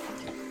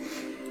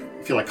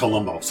 I feel like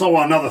Columbo. So,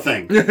 another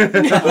thing.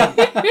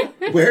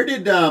 Where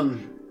did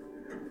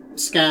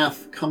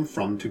Scath come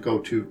from to go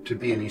to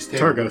be in East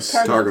Haven?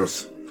 Targos.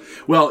 Targos.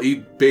 Well, he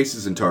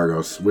bases in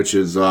Targos, which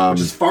is Which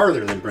is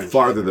farther than Bryn.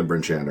 farther than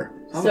Bryn Shander.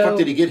 How the fuck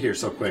did he get here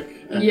so quick?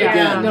 And Yeah,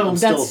 again, no, I'm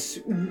that's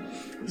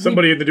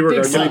Somebody in the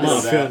Duergar Big getting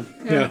sus. off. Yeah.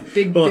 Yeah.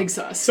 big, Well, big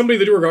sus. Somebody in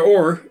the Duergar,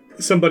 or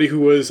somebody who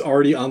was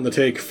already on the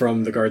take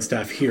from the guard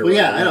staff here. Well,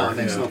 yeah, I know. Yeah. I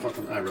think so.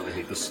 Fucking, I really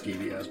hate this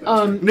skeevy ass.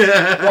 Well, and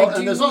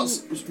there's do-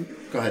 also.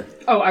 Go ahead.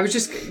 Oh, I was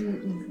just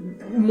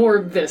more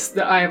of this.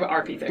 That I have an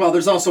RP thing. Well,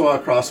 there's also a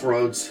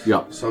crossroads.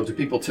 Yeah. So, do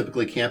people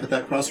typically camp at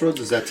that crossroads?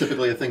 Is that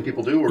typically a thing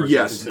people do? Or is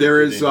Yes, it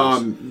there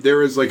considered is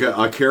there is like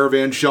a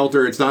caravan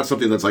shelter. It's not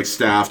something that's like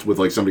staffed with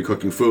like somebody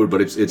cooking food,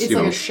 but it's it's you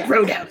like know a shack.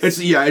 Roadhouse.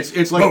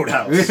 it's like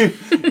Roadhouse.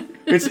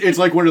 it's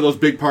like one of those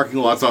big parking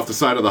lots off the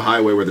side of the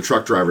highway where the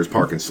truck drivers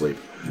park and sleep.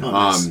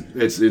 nice.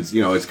 It's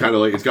it's kind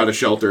of like it's got a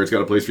shelter. It's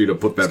got a place for you to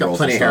put bedrolls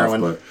plenty and of stuff.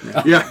 heroin.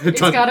 But yeah, It's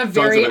got a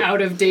very out.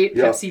 out-of-date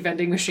Yeah. Pepsi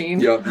vending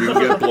machine. Yep, you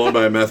can get blown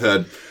by a meth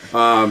head.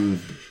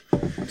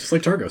 Just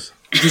like Targos.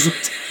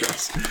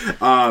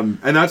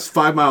 And that's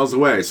 5 miles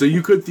away. So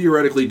you could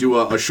theoretically do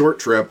a short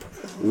trip,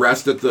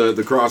 rest at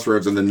the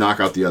crossroads, and then knock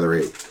out the other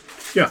 8.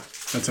 Yeah,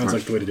 that sounds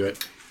like the way to do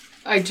it.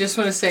 I just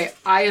want to say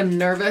I am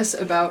nervous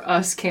about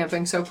us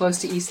camping so close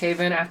to East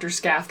Haven after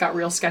Scath got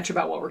real sketch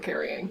about what we're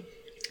carrying.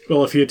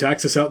 Well, if he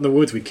attacks us out in the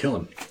woods, we kill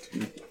him.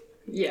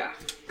 Yeah.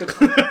 Good.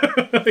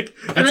 That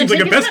then seems like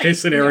take a his best knife.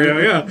 case scenario,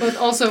 yeah. But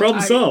also,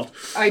 Problem solved.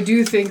 I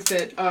do think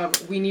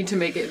that we need to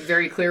make it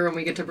very clear when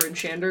we get to Bryn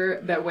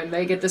Shander that when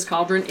they get this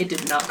cauldron, it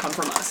did not come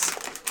from us.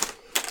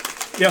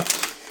 Yeah.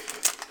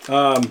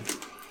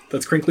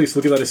 That's crinkly, so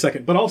we'll give that a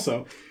second. But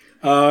also,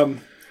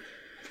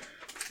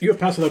 you have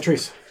Pass Without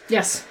Trace.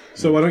 Yes.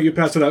 So why don't you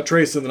pass without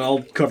trace, and then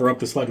I'll cover up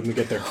the sled when we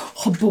get there.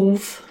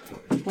 Boof.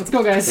 Let's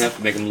go, guys.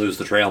 Yep, make him lose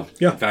the trail.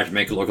 Yeah. In fact,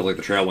 make it look like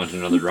the trail went in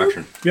another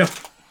direction. Yeah.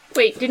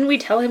 Wait, didn't we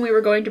tell him we were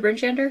going to Bryn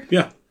Shander?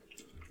 Yeah.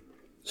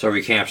 So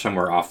we camp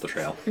somewhere off the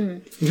trail.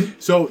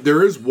 So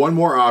there is one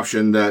more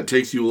option that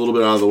takes you a little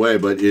bit out of the way,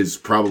 but is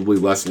probably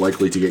less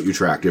likely to get you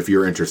tracked if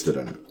you're interested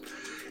in it.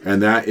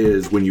 And that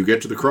is when you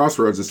get to the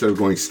crossroads, instead of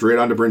going straight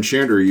onto Bryn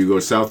Shander, you go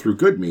south through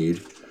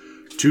Goodmead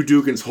to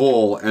Dugan's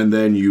Hole, and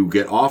then you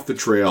get off the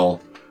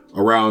trail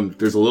around.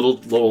 There's a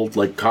little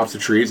like copse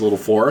of trees, a little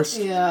forest.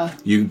 Yeah.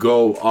 You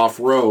go off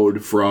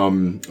road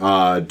from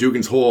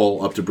Dugan's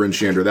Hole up to Bryn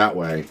Shander that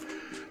way.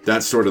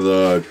 That's sort of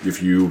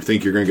if you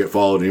think you're going to get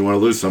followed and you want to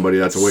lose somebody,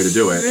 that's a way to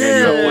do it. And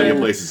you have plenty of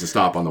places to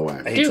stop on the way.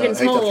 I hate Dugan's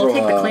to Hole, throw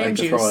take the a- clam I hate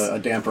to juice. throw a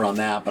damper on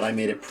that, but I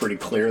made it pretty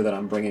clear that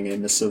I'm bringing a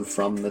missive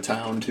from the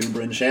town to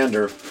Bryn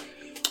Shander.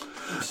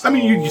 I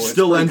mean, you So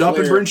still it's end pretty up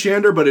in clear. Bryn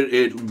Shander, but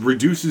it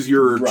reduces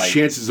your Right.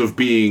 chances of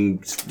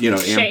being, Shanked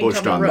ambushed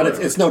on the on road. the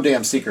But it's no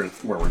damn secret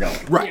where we're going.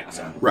 Right,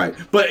 right.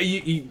 But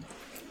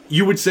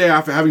you would say,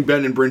 after having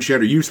been in Bryn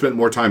Shander, you've spent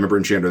more time in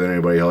Bryn Shander than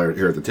anybody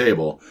here at the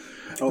table.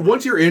 Okay.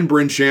 Once you're in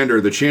Bryn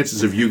Shander, the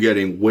chances of you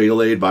getting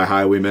waylaid by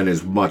highwaymen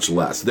is much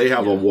less. They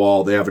have a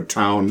wall. They have a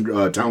town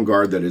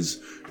guard that is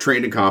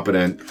trained and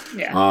competent.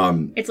 Yeah.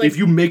 It's like, If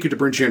you make it to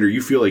Bryn Shander,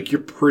 you feel like you're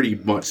pretty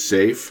much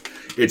safe.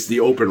 It's the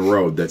open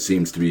road that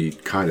seems to be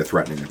kind of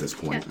threatening at this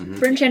point. yeah.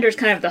 Bryn Shander's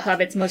kind of the hub.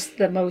 It's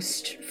the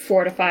most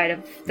fortified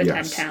of the 10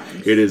 Yes.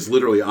 towns. It is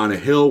literally on a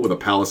hill with a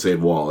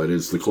palisade wall. It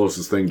is the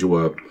closest thing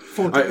to a...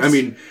 I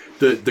mean,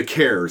 the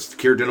Cares,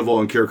 Caer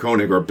Dineval and Caer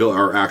Konig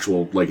are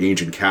actual, like,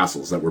 ancient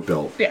castles that were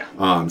built.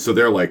 Yeah. So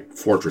they're like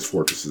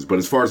fortresses. But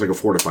as far as, like, a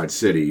fortified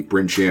city,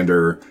 Bryn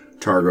Shander,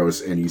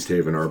 Targos, and East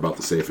Haven are about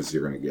the safest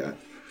you're going to get.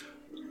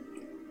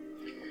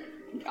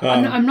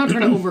 I'm not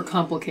trying to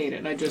overcomplicate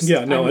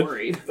it. I'm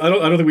worried. I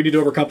don't think we need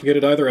to overcomplicate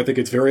it either. I think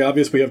it's very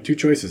obvious we have two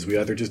choices. We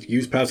either just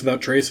use Pass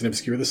Without Trace and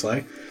obscure the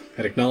sleigh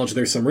and acknowledge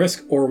there's some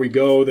risk, or we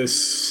go this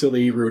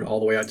silly route all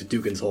the way out to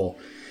Dugan's Hole,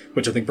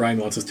 which I think Brian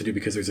wants us to do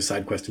because there's a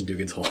side quest in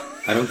Dugan's Hole.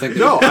 I don't think...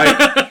 No,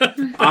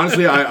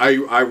 honestly,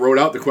 I wrote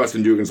out the quest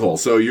in Dugan's Hole,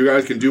 so you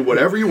guys can do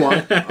whatever you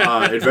want.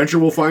 Adventure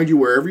will find you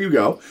wherever you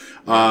go.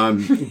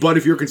 But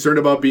if you're concerned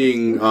about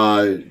being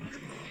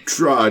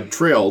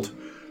trailed,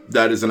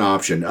 that is an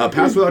option.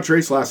 Pass Without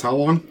Trace lasts how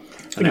long?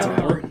 An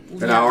hour.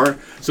 An hour?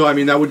 So, I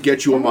mean, that would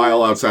get you a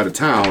mile outside of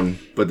town,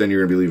 but then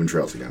you're going to be leaving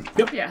trails again.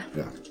 Yep. Yeah.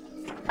 Yeah.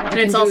 And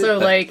it's also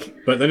like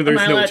But then a there's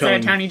mile no outside telling.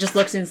 of town, he just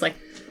looks and it's like,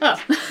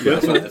 oh. Yeah,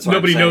 That's what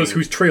nobody I'm knows saying.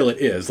 whose trail it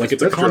is. Like,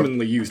 it's a That's true.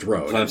 commonly used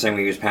road. So I'm saying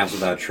we use Pass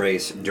Without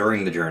Trace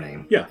during the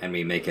journey. Yeah. And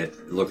we make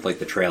it look like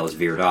the trail is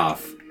veered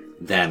off.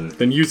 Then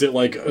Then use it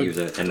like use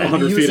it, and then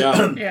 100 use feet it.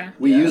 out. Yeah.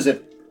 We use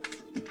it,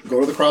 go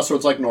to the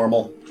crossroads like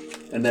normal,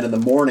 and then in the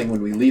morning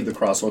when we leave the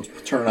crossroads,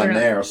 turn on Turn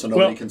on. there so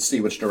nobody Well, can see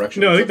which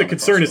direction. No, we I think the took on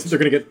concern is that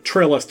crossroads. they're going to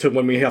trail us to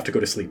when we have to go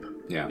to sleep.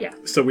 yeah. Yeah.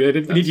 So we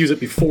need to use it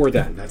before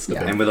then. That's the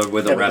Yeah. big. And with a Yeah,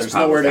 but rest there's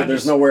pop nowhere, behind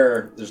there's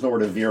us. nowhere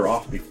to veer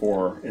off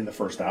before in the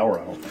first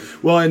hour. I don't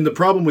think. Well, and the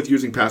problem with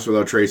using Pass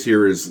Without Trace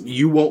here is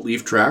you won't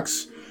leave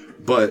tracks,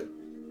 but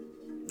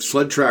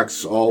sled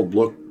tracks all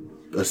look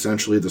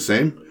essentially the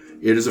same.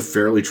 It is a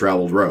fairly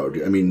traveled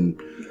road. I mean,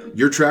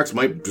 your tracks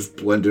might just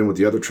blend in with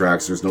the other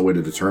tracks. There's no way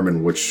to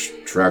determine which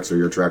tracks are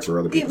your tracks or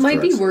other It people's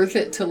might be tracks. worth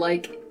it to,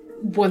 like,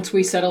 once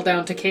we settle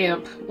down to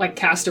camp, like,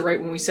 cast it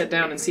right when we sit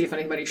down and see if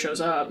anybody shows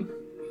up.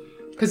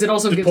 Because it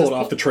also Just gives pull us... it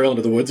off the trail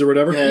into the woods or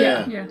whatever.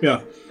 Yeah. Yeah.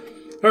 Yeah.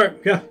 All right.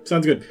 Yeah.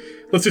 Sounds good.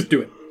 Let's just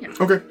do it.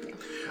 Okay.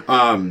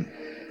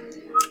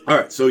 All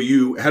right, so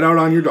you head out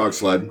on your dog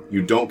sled.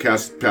 You don't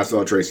Pass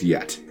Without Trace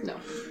yet. No.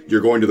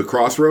 You're going to the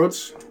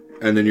crossroads,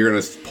 and then you're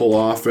going to pull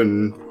off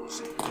and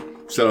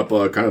set up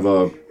a kind of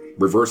a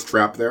reverse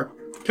trap there.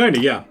 Kind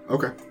of, yeah.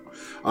 Okay.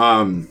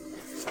 All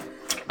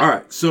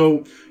right.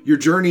 So your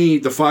journey,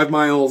 the 5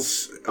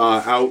 miles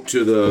out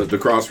to the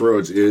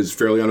crossroads, is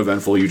fairly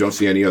uneventful. You don't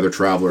see any other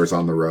travelers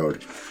on the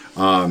road.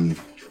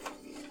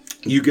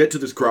 You get to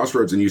this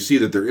crossroads and you see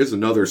that there is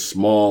another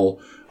small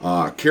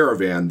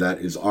caravan that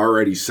is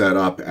already set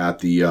up at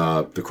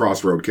the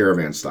crossroad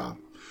caravan stop.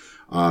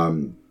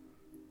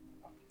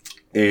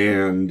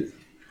 And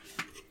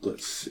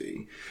let's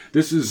see.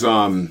 This is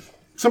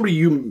somebody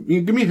you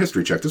give me a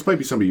history check. This might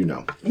be somebody you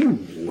know.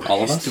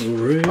 All of us?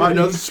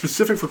 No, this is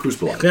specific for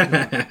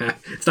Kuzpala.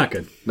 It's not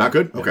good. Not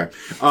good? Okay.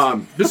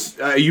 This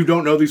you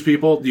don't know these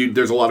people.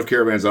 There's a lot of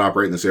caravans that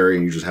operate in this area,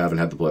 and you just haven't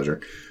had the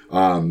pleasure.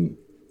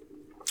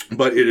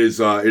 But it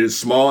is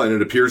small, and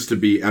it appears to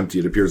be empty.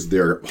 It appears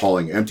they're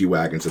hauling empty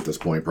wagons at this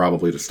point,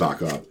 probably to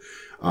stock up.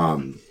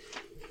 And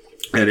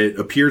it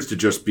appears to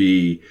just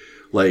be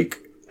like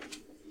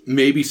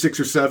maybe 6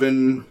 or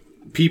 7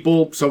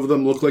 people. Some of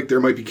them look like there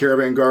might be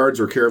caravan guards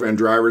or caravan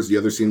drivers. The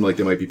others seem like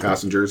they might be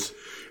passengers.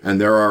 And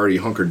they're already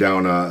hunkered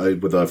down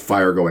with a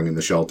fire going in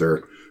the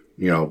shelter.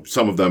 You know,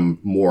 some of them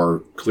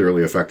more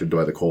clearly affected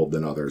by the cold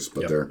than others,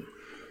 but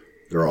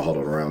they're all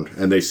huddled around.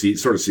 And they see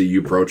you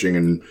approaching,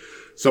 and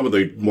some of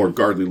the more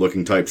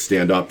guardly-looking types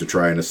stand up to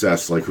try and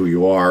assess like who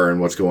you are and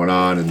what's going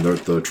on, and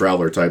the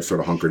traveler types sort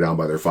of hunker down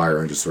by their fire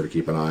and just sort of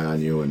keep an eye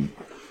on you. And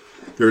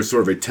there's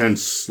sort of a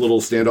tense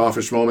little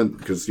standoffish moment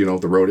because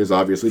the road is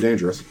obviously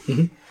dangerous.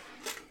 Mm-hmm.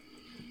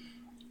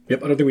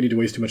 Yep, I don't think we need to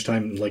waste too much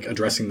time like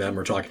addressing them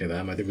or talking to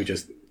them. I think we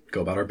just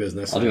go about our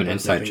business. I'll do an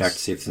insight check to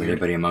see if there's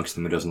anybody amongst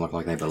them who doesn't look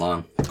like they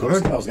belong. Go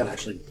ahead. I was going to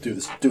actually do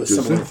a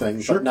similar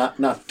thing, Sure. but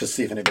not to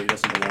see if anybody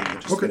doesn't belong,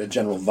 but just get a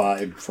general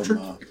vibe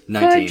from.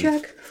 19.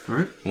 check. All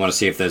right. I want to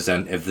see if the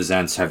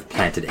Zents have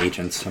planted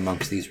agents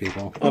amongst these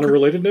people. On a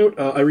related note,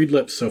 I read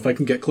lips, so if I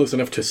can get close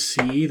enough to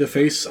see the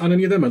face on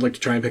any of them, I'd like to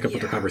try and pick up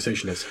what the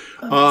conversation is.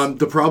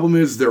 The problem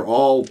is they're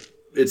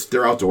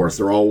outdoors.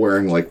 They're all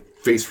wearing like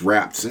face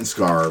wraps and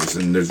scarves,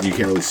 and you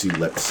can't really see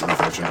lips,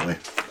 unfortunately.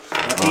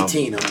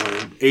 18 on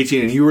mine.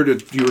 18, and you were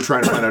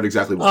trying to find out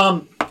exactly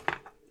what.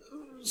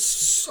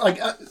 This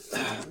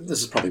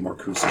is probably more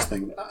Koos's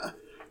thing.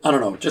 I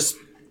don't know. Just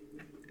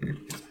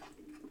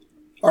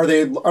are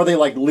they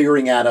like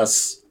leering at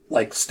us,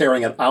 like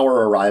staring at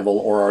our arrival,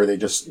 or are they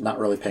just not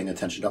really paying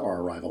attention to our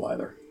arrival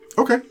either?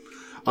 Okay.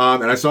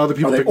 And I saw the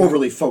people. Are they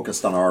overly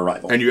focused on our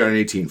arrival? And you got an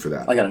 18 for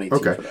that. I got an 18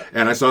 okay. for that.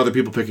 And I saw the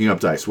people picking up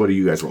dice. What are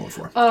you guys rolling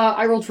for?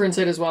 I rolled for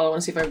insight as well. I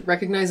want to see if I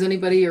recognize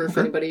anybody or if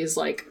anybody is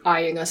like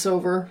eyeing us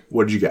over.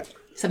 What did you get?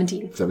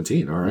 17.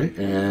 17. All right.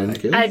 And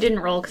Kaylee? I didn't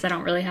roll because I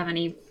don't really have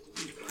any.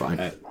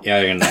 Fine. Yeah,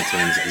 I got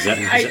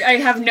 19. I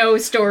have no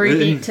story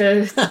beat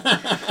to.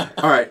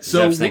 All right.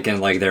 So I was thinking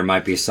like there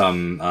might be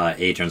some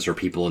agents or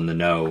people in the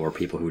know or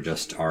people who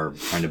just are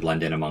trying to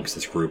blend in amongst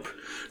this group.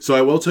 So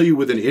I will tell you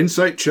with an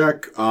insight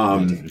check,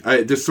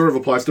 this sort of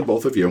applies to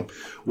both of you.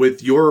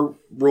 With your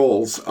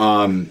rolls,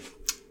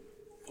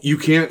 you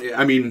can't,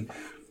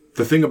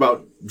 the thing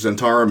about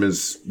Zentarum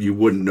is you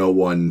wouldn't know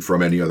one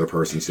from any other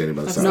person standing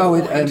by the side. No,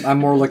 I'm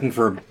more looking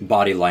for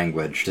body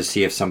language to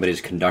see if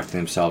somebody's conducting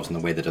themselves in the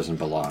way that doesn't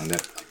belong.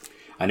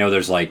 I know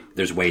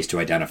there's ways to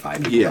identify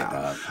people like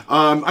that.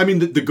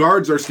 The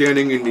guards are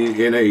standing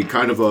in a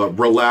kind of a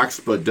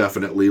relaxed but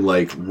definitely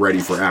like ready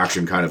for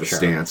action kind of a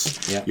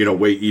stance. Yeah.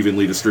 Weight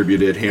evenly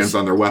distributed, hands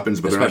on their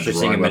weapons, but Especially they're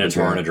not seeing a drawing weapons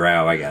Minotaur out. and a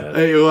Drow, I get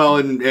it. Well,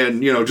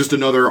 and just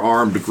another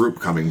armed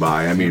group coming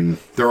by.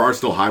 There are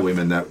still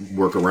highwaymen that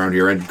work around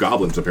here, and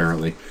goblins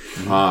apparently.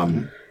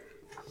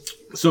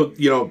 So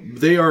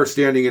they are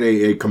standing in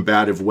a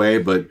combative way,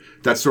 but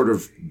that's sort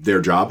of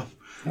their job.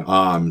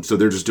 So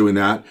they're just doing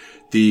that.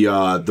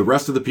 The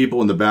rest of the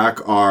people in the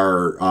back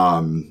are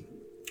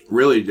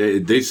really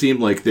they seem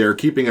like they're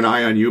keeping an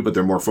eye on you, but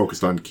they're more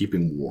focused on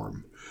keeping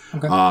warm.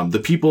 Okay. The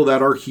people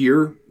that are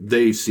here,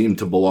 they seem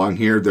to belong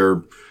here.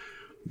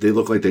 They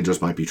look like they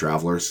just might be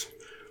travelers.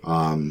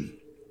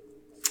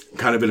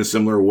 Kind of in a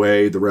similar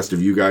way, the rest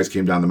of you guys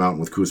came down the mountain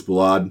with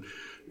Kuzbalad.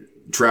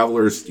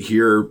 Travelers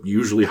here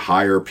usually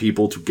hire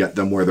people to get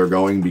them where they're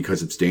going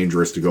because it's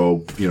dangerous to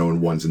go,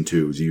 in ones and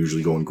twos. You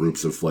usually go in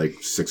groups of like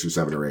 6 or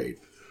 7 or 8.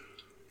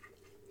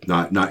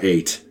 Not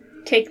 8.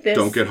 Take this.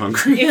 Don't get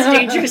hungry. It's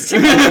dangerous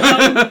to go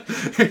alone.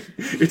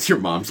 It's your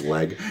mom's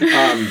leg.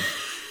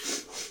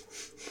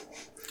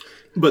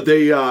 But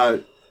they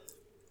don't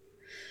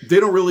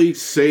really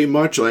say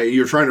much. Like,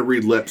 you're trying to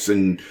read lips,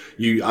 and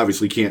you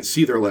obviously can't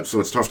see their lips, so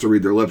it's tough to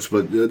read their lips.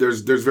 But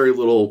there's very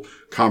little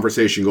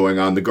conversation going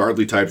on. The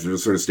Gardly types are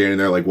just sort of standing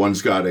there. Like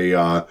one's got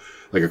a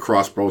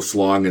crossbow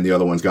slung, and the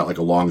other one's got like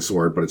a long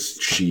sword, but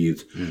it's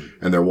sheathed.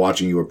 And they're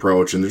watching you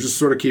approach, and they're just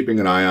sort of keeping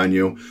an eye on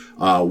you.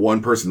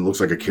 One person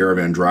looks like a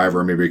caravan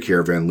driver, maybe a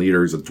caravan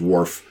leader. He's a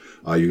dwarf.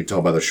 You can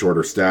tell by the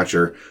shorter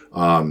stature.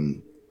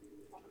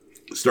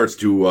 Starts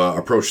to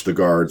approach the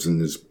guards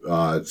and is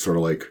sort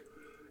of like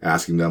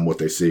asking them what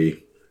they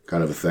see,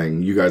 kind of a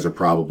thing. You guys are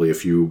probably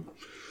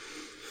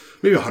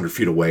maybe 100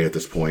 feet away at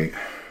this point.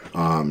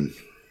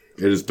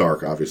 It is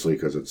dark, obviously,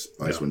 because it's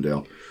Icewind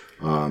Dale.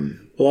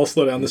 Well, I'll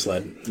slow down the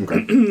sled.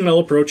 Okay. And I'll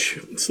approach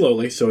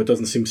slowly so it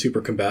doesn't seem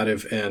super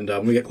combative. And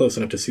when we get close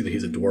enough to see that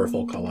he's a dwarf,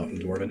 I'll call out in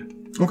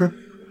Dwarven. Okay.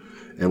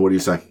 And what do you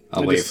say?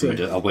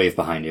 I'll wave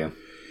behind you.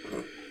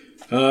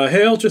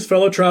 Hail, just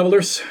fellow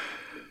travelers.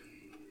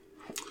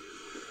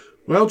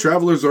 Well,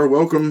 travelers are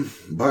welcome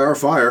by our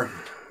fire.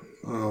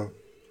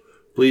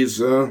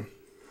 Please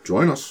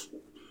join us.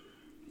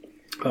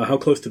 How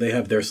close do they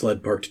have their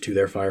sled parked to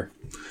their fire?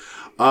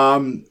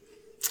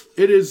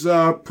 It is.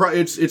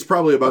 It's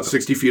probably about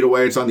 60 feet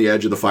away. It's on the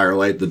edge of the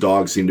firelight. The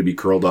dogs seem to be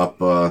curled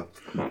up.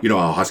 You know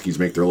how huskies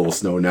make their little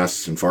snow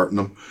nests and fart in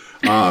them.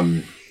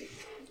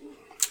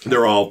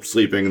 They're all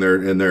sleeping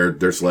in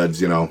their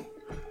sleds.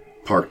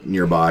 Parked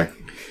nearby.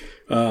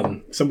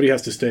 Somebody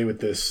has to stay with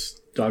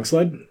this dog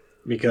sled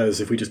because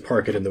if we just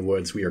park it in the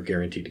woods, we are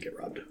guaranteed to get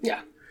robbed.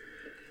 Yeah.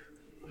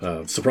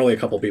 So probably a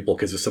couple people,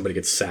 because if somebody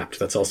gets sapped,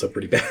 that's also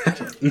pretty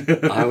bad.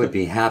 I would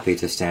be happy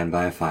to stand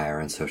by a fire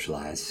and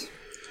socialize.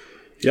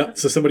 Yeah,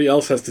 so somebody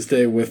else has to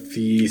stay with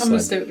the sled. I'm going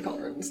to stay with the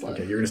color and the sled.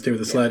 Okay, you're going to stay with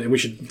the sled,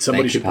 and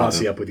somebody should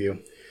posse up with you.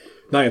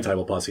 Niantai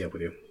will posse up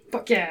with you.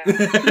 Fuck yeah.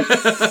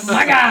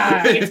 My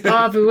God. It's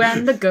Babu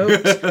and the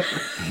goat.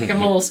 Give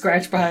him a little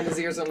scratch behind his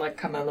ears. I'm like,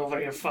 come on over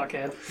here,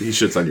 fuckhead. He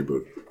shits on your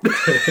boot.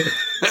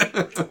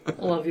 I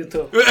love you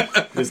too.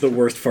 It is the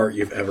worst fart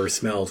you've ever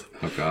smelled.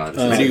 Oh God.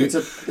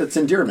 It's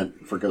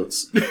endearment for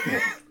goats.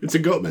 It's a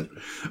goatman.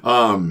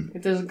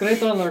 It is a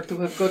great honor to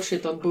have goat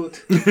shit on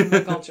boot in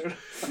my culture.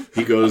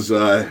 He goes,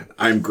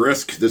 I'm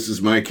Grisk. This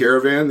is my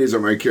caravan. These are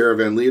my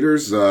caravan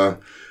leaders.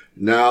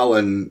 Nal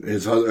and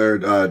his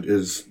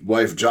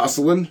wife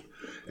Jocelyn,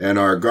 and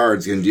our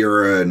guards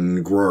Yandira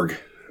and Grorg.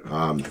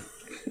 Are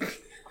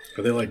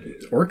they like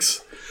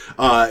orcs?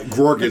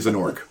 Grorg is an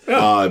orc,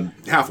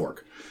 half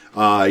orc.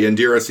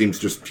 Yandira seems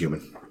just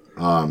human.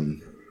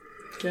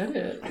 Get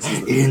it.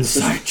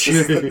 Inside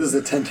This is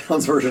the 10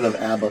 pounds version of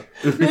ABBA.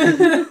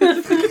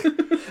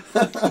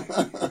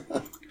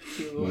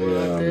 You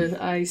are the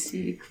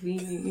icy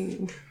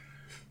queen.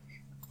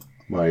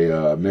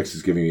 My mix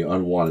is giving me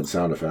unwanted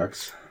sound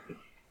effects.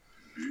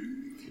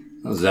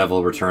 Zev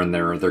will return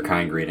their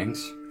kind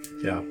greetings.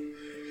 Yeah.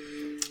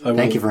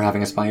 Thank you for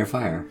having us by your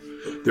fire.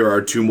 There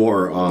are two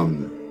more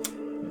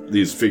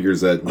these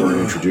figures that were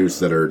introduced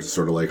that are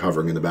sort of like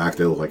hovering in the back.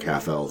 They look like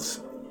half elves.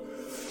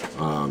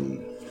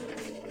 And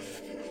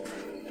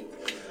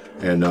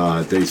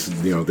they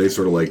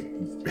sort of like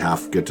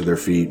half get to their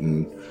feet,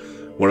 and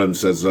one of them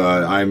says,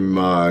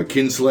 I'm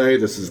Kinsley.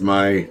 This is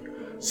my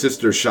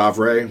sister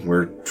Chavre.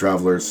 We're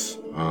travelers.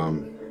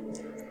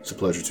 It's a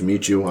pleasure to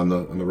meet you on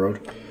the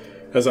road.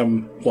 As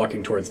I'm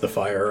walking towards the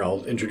fire,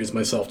 I'll introduce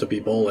myself to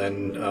people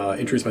and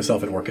introduce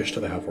myself in Orcish to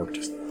the half-orc,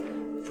 just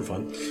for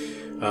fun.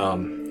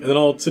 And then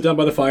I'll sit down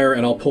by the fire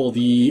and I'll pull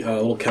the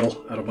little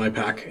kettle out of my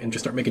pack and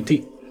just start making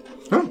tea.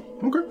 Oh,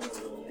 okay.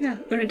 Yeah,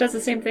 Luna does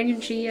the same thing,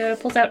 and she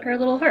pulls out her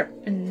little harp.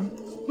 And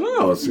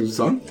Oh, let's do the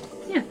song.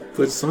 yeah.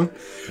 Plays the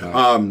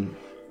song.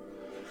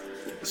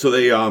 So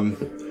they,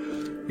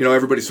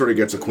 everybody sort of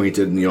gets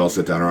acquainted, and you all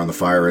sit down around the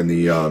fire, and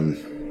the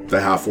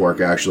half-orc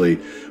actually,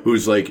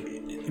 who's like,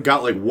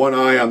 got like one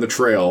eye on the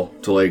trail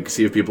to like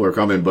see if people are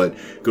coming, but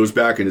goes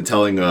back into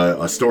telling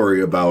a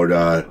story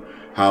about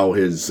how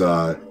his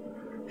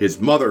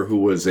mother, who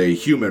was a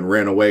human,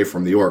 ran away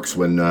from the orcs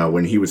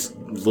when he was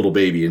a little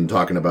baby, and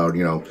talking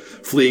about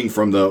fleeing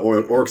from the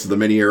orcs of the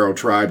Many Arrow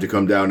tribe to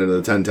come down into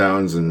the 10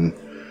 towns, and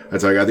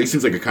that's how I got. He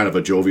seems like a kind of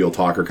a jovial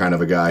talker kind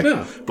of a guy.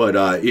 Yeah. But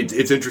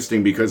it's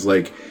interesting because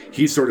like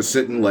he's sort of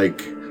sitting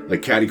like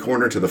catty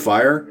corner to the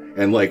fire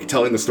and like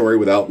telling the story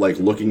without like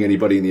looking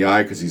anybody in the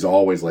eye, because he's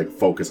always like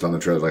focused on the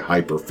trail, like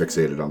hyper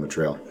fixated on the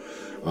trail.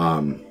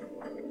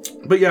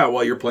 But yeah,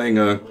 while you're playing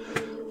a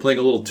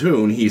little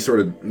tune, he sort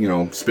of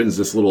spins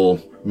this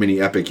little mini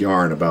epic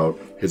yarn about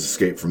his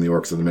escape from the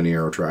orcs of the Many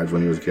Arrow tribes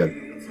when he was a kid.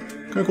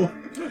 Kind of cool.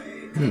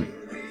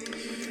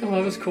 Oh,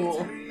 that was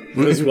cool. It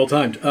was well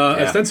timed.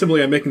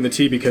 Ostensibly, I'm making the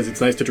tea because it's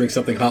nice to drink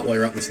something hot while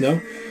you're out in the snow,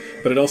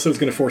 but it also is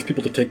going to force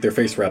people to take their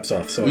face wraps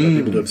off, so I want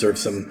people to observe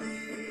some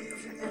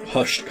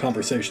hushed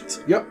conversations.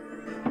 Yep.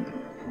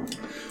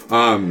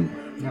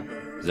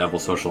 Zev will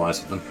socialize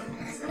with them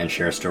and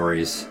share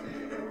stories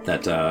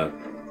that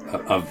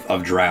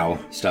of drow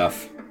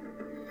stuff.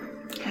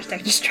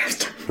 Hashtag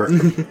distressed.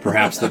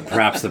 Perhaps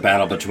the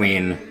battle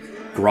between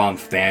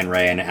Gromph,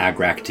 Banray, and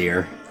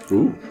Agraktir.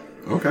 Ooh.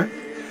 Okay.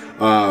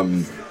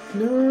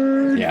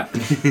 Yeah.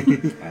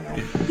 I know.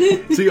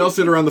 So you all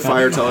sit around the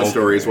fire telling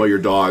stories while your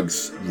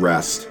dogs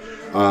rest.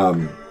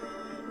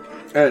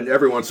 And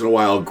every once in a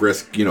while,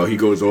 Grisk, he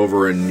goes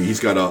over and he's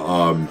got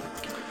a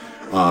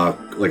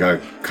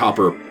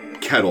copper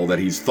kettle that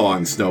he's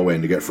thawing snow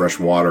in to get fresh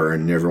water.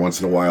 And every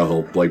once in a while,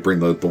 he'll like bring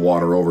the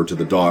water over to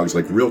the dogs,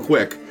 like real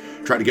quick,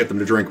 try to get them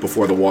to drink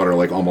before the water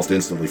like almost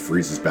instantly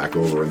freezes back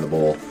over in the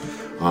bowl.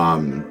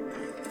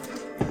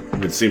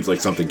 It seems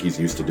like something he's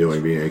used to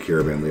doing, being a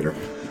caravan leader.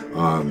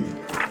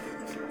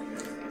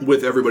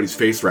 With everybody's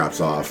face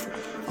wraps off,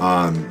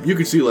 you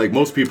can see like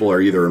most people are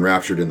either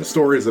enraptured in the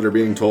stories that are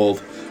being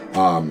told.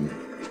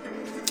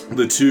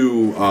 The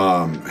two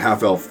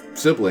half-elf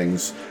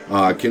siblings,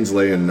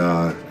 Kinsley and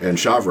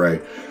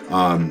Chavre,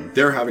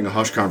 they're having a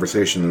hushed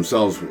conversation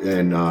themselves.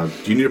 And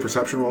do you need a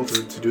perception roll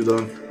to do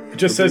the? It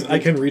just says I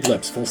can read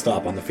lips, full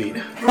stop on the feet.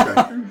 Okay.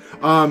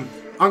 I'm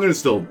going to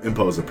still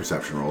impose a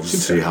perception roll just to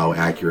see how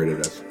accurate it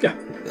is. Yeah.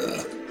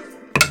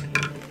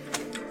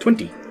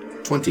 20.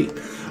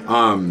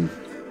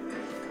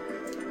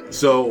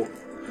 So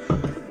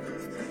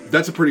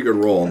that's a pretty good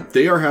roll.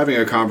 They are having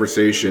a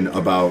conversation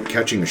about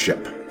catching a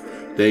ship.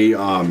 They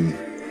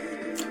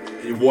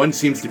one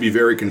seems to be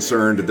very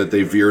concerned that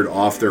they veered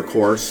off their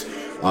course,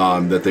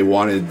 that they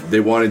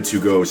wanted to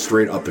go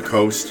straight up the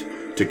coast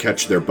to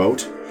catch their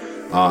boat.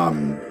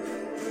 And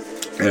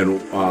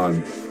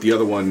the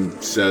other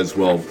one says,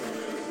 well,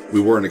 we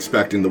weren't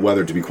expecting the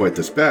weather to be quite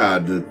this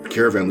bad. The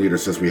caravan leader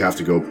says we have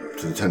to go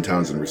to the 10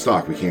 towns and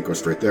restock. We can't go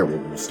straight there.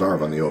 We'll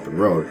starve on the open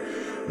road.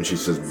 And she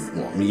says,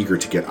 well, I'm eager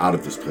to get out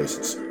of this place.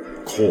 It's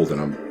cold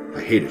and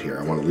I hate it here.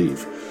 I want to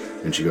leave.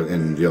 And she goes,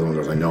 and the other one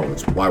goes, I know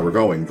it's why we're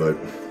going, but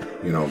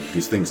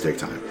these things take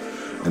time.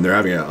 And they're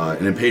having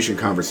an impatient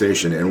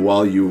conversation. And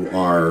while you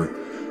are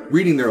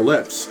reading their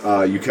lips,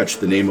 you catch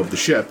the name of the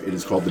ship. It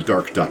is called the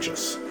Dark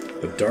Duchess.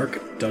 The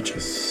Dark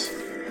Duchess.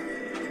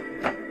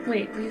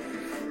 Wait.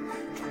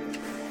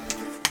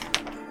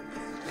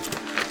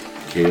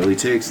 Kaylee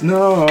takes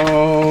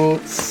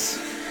notes.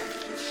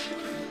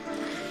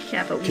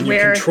 Yeah, but Can you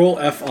where? control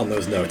F on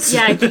those notes?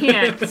 Yeah, I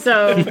can't.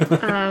 So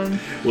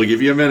We'll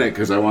give you a minute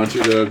because I want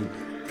you to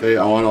pay.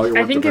 I want all your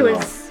work I think to it pay was.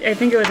 off. I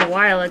think it was a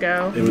while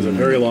ago. It was a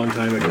very long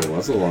time ago. It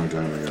was a long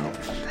time ago.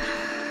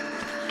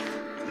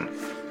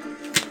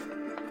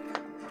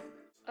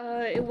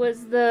 It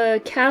was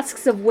the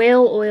casks of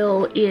whale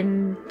oil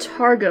in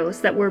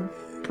Targos that were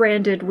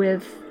branded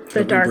with the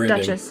The Dark rebranding.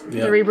 Duchess.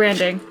 Yeah. The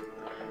rebranding.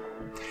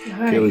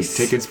 Kaylee,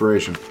 take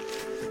inspiration.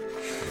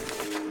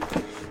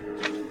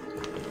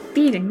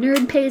 Being a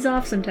nerd pays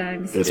off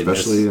sometimes.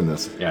 Especially in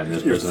this. Yeah, in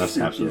this You're, business,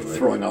 you're absolutely.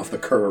 throwing off the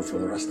curve for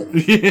the rest of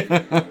it.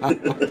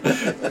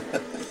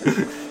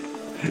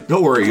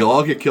 Don't worry, you'll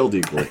all get killed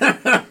equally.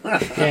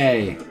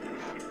 Yay.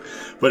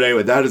 But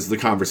anyway, that is the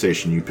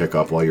conversation you pick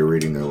up while you're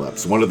reading their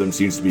lips. One of them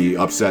seems to be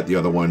upset, the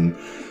other one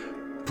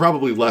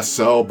probably less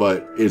so,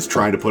 but is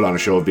trying to put on a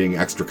show of being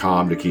extra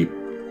calm to keep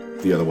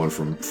the other one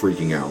from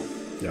freaking out.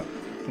 Yeah.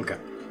 Okay.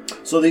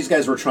 So these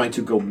guys were trying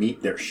to go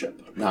meet their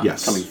ship, not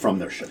Yes. coming from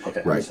their ship.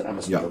 Okay, Right. I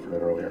must Yeah. have heard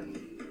that earlier.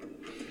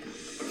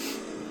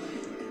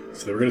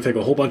 So they were going to take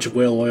a whole bunch of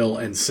whale oil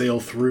and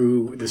sail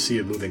through the sea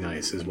of moving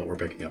ice, is what we're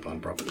picking up on,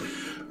 probably.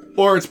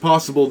 Or it's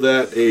possible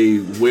that a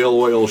whale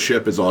oil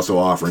ship is also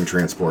offering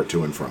transport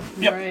to and from.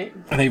 Right.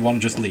 And they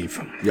want to just leave.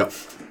 Yep.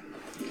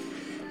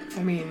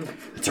 I mean,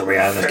 That's our way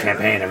out of this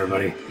campaign,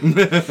 everybody.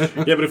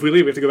 Yeah, but if we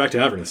leave, we have to go back to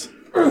Avernus.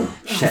 Well,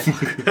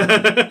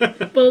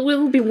 it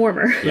will be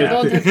warmer. we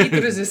don't have heat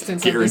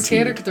resistance on this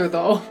Guaranteed. character,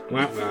 though.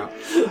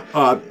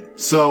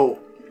 So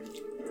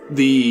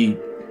the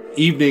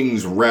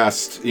evening's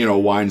rest,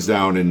 winds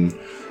down and,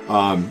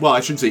 well, I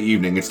shouldn't say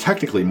evening. It's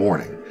technically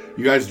morning.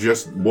 You guys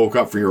just woke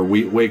up from your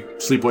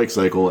sleep-wake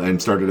cycle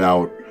and started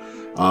out.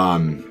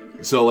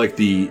 So like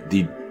the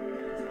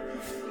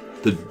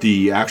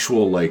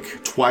actual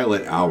like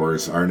twilight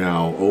hours are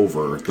now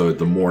over.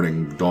 The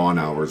morning dawn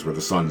hours where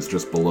the sun's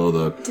just below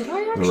the. Did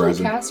I actually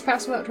horizon. cast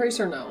Pass Without Trace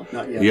or no?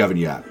 Not yet. You haven't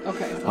yet.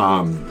 Okay.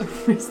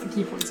 It's the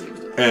key points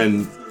used.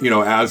 And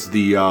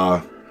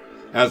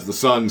as the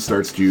sun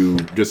starts to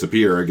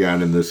disappear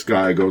again, and the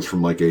sky goes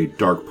from like a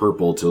dark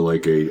purple to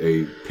like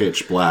a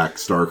pitch black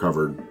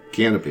star-covered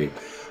canopy,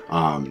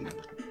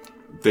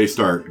 they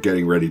start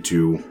getting ready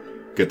to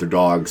get their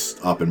dogs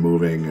up and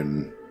moving,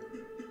 and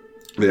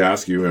they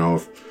ask you,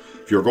 if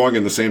you're going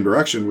in the same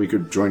direction, we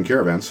could join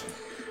caravans.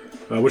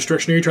 Which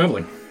direction are you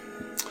traveling?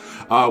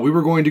 We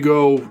were going to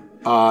go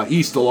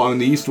east along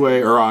the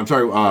eastway, or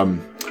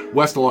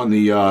west along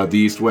the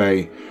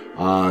eastway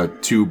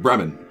to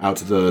Bremen, out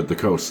to the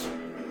coast.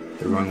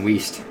 They're going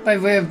west. By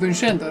way of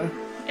Bunshender.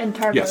 And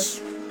Targos. Yes.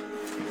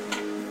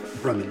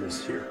 Bremen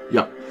is here.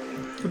 Yep.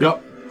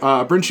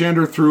 Bryn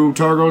Shander through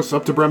Targos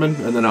up to Bremen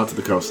and then out to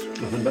the coast.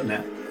 Nothing but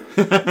net.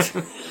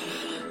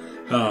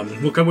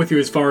 We'll come with you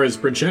as far as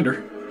Bryn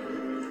Shander.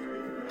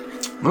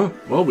 Oh,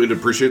 well, we'd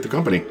appreciate the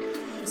company.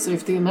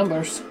 Safety in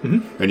numbers.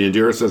 And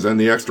Yandira says, and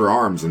the extra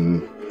arms,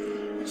 and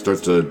starts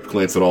to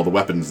glance at all the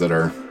weapons that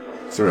are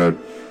sort of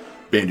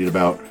bandied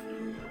about.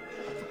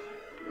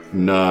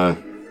 And,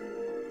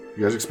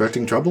 you guys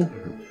expecting trouble?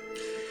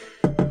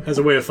 Has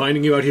a way of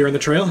finding you out here on the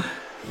trail.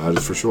 That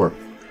is for sure.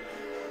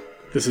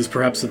 This is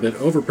perhaps a bit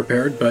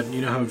over-prepared, but you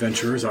know how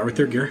adventurers are with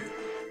their gear.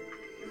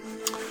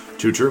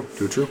 Too true.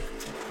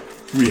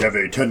 We have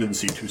a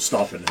tendency to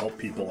stop and help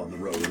people on the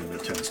road, and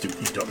it tends to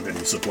eat up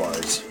many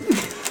supplies.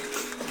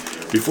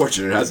 Be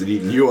fortunate it hasn't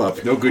eaten you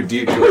up. No good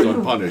deed goes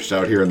unpunished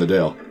out here in the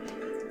Dale.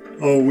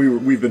 Oh,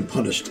 we've been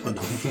punished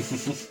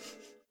enough.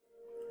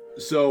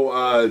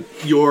 So,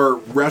 your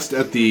rest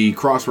at the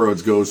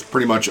crossroads goes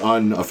pretty much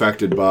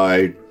unaffected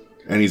by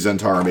any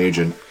Zentarum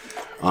agent.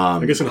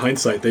 I guess in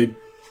hindsight, they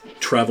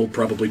traveled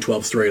probably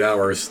 12 straight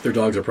hours. Their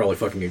dogs are probably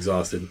fucking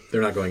exhausted.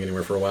 They're not going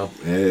anywhere for a while.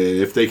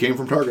 If they came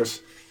from Targus.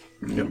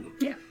 Yep.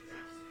 Yeah.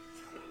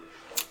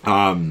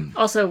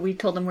 Also, we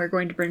told them we're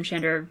going to Bryn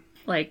Shander.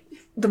 Like,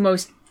 the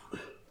most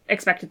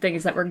expected thing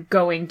is that we're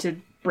going to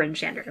Bryn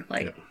Shander.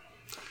 Like,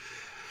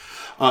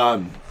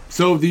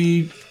 So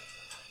the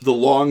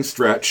long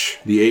stretch,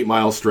 the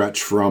 8-mile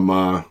stretch from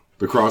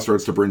the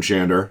crossroads to Bryn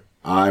Shander,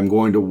 I'm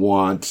going to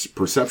want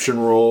perception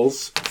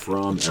rolls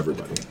from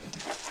everybody.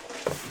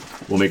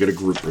 We'll make it a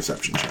group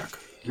perception check.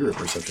 You're a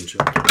perception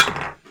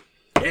check.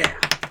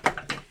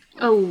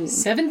 oh,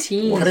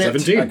 17. Crit.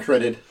 17. I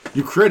critted.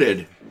 You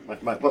critted.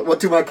 What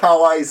do my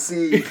cow eyes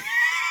see?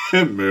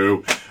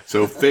 Moo.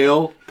 So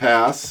fail,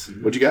 pass.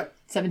 What'd you get?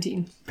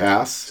 17.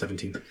 Pass.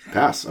 17.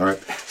 Pass. All right.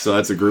 So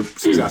that's a group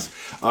success.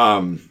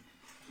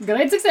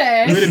 Great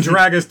success. Way to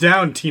drag us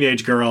down,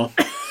 teenage girl.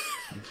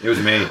 It was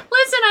me.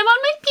 listen, I'm on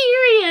my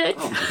period.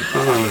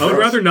 I would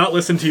rather not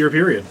listen to your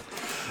period.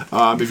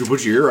 If you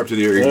put your ear up to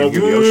the ear, you can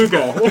give the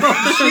ocean.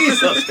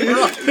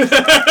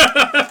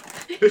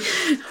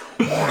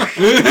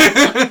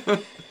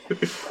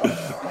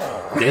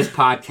 This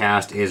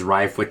podcast is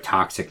rife with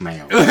toxic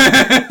males.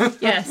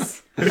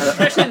 Yes.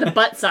 Especially the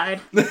butt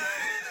side.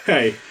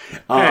 Hey,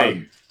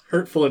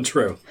 hurtful and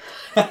true.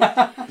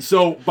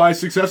 So, by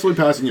successfully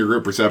passing your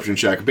group perception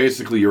check,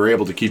 basically you're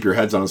able to keep your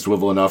heads on a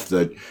swivel enough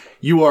that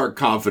you are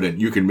confident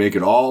you can make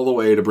it all the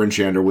way to Bryn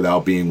Shander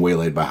without being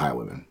waylaid by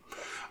highwaymen.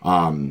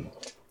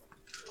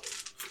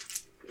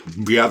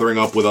 Gathering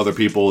up with other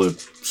people to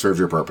serve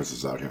your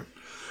purposes out here.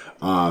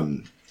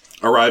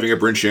 Arriving at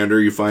Bryn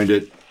Shander, you find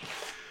it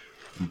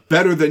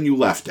better than you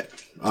left it.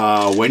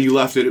 When you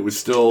left it, it was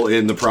still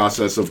in the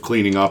process of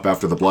cleaning up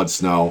after the blood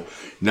snow.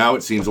 Now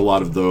it seems a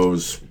lot of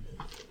those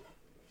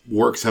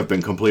works have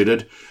been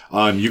completed.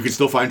 You can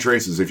still find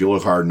traces if you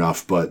look hard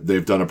enough, but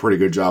they've done a pretty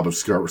good job of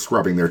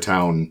scrubbing their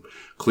town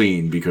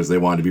clean because they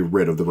wanted to be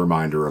rid of the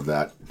reminder of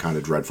that kind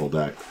of dreadful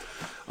day.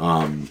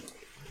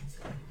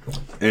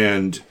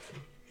 And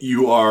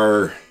you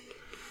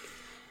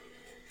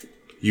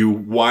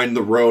wind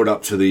the road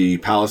up to the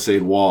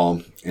palisade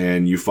wall,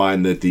 and you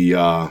find that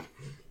the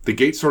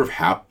gate's sort of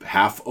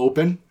half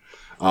open.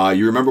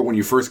 You remember when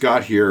you first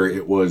got here,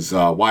 it was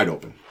wide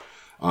open.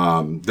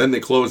 Then they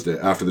closed it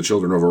after the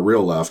Children of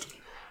Auril left.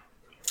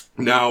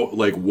 Now,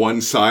 like,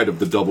 one side of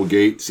the double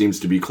gate seems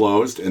to be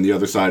closed, and the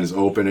other side is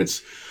open.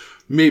 It's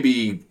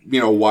maybe,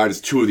 wide as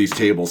two of these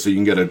tables, so you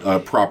can get a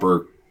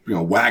proper,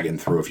 wagon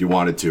through if you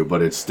wanted to,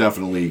 but it's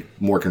definitely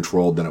more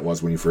controlled than it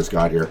was when you first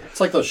got here. It's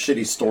like those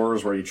shitty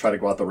stores where you try to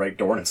go out the right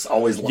door and it's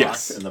always locked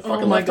Yes. and the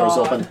fucking left door's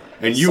open.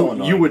 And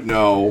So you would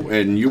know.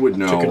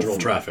 To control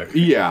traffic.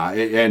 Yeah,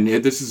 and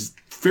this is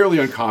fairly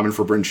uncommon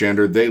for Bryn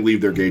Shander. They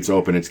leave their gates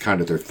open. It's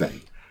kind of their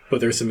thing. But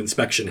there's some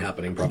inspection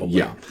happening, probably.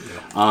 Yeah.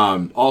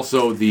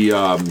 Also, the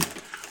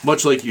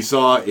much like you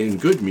saw in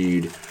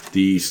Goodmead,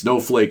 the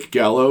snowflake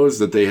gallows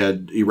that they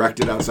had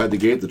erected outside the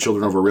gate, the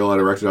Children of Auril had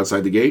erected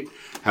outside the gate,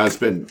 has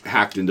been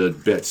hacked into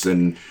bits.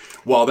 And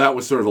while that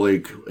was sort of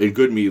like in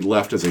Goodmead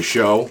left as a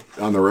show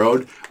on the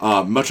road,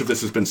 much of this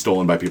has been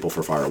stolen by people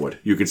for firewood.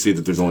 You can see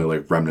that there's only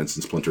like remnants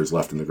and splinters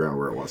left in the ground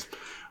where it was.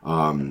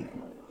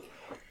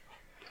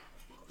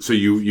 So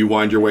you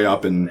wind your way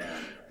up, and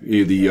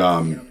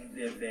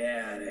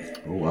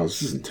oh, wow,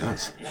 this is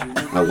intense.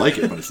 I like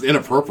it, but it's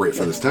inappropriate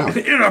for this town.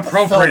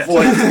 Felt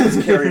voice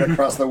is carried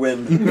across the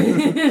wind.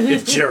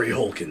 It's Jerry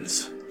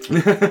Holkins.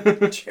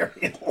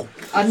 Jerry.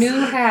 A new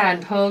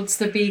hand holds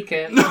the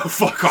beacon.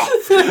 Fuck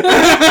off.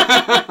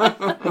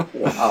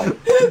 Wow.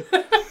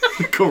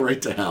 Go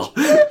right to hell.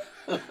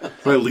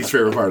 My least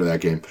favorite part of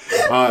that game.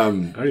 I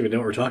don't even know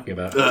what we're talking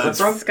about.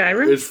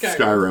 Skyrim? It's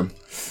Skyrim.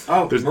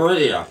 Oh,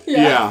 Meridia.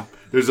 Yeah.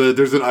 There's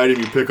an item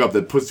you pick up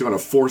that puts you on a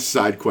forced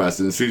side quest,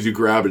 and as soon as you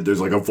grab it,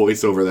 there's like a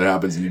voiceover that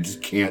happens, and you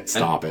just can't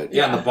stop it.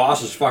 Yeah, and the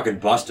boss is fucking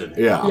busted.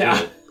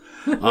 Yeah.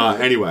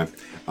 Anyway,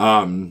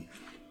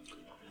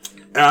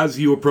 as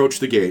you approach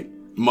the gate,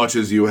 much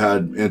as you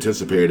had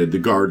anticipated, the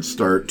guards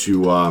start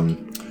to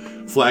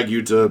flag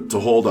you to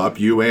hold up,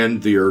 you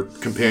and your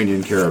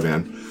companion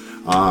caravan.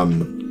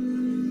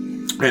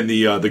 And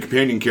the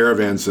companion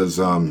caravan says,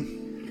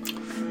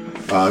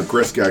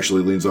 Grisk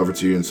actually leans over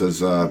to you and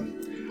says,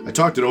 I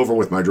talked it over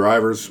with my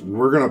drivers.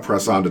 We're going to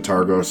press on to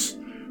Targos.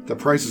 The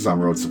prices on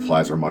road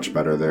supplies are much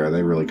better there.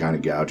 They really kind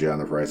of gouge you on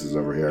the prices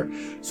over here.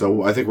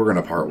 So I think we're going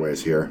to part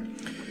ways here.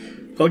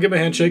 I'll give him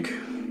a handshake.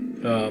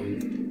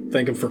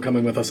 Thank him for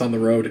coming with us on the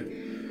road.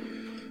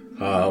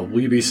 Will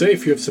you be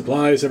safe? You have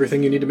supplies,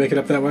 everything you need to make it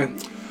up that way?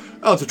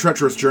 Oh, it's a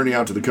treacherous journey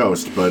out to the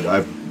coast, but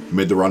I've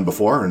made the run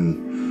before,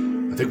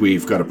 and I think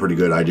we've got a pretty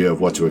good idea of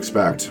what to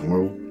expect.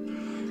 We'll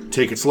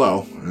take it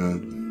slow.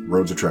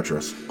 Roads are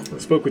treacherous. I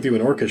spoke with you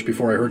in Orcish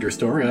before I heard your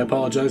story. I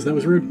apologize. That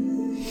was rude.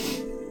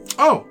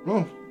 Oh,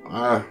 well,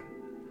 I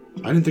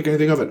didn't think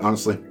anything of it,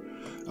 honestly.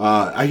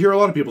 I hear a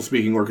lot of people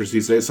speaking Orcish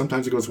these days.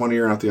 Sometimes it goes one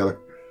ear and out the other.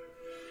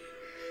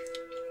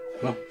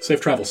 Well, safe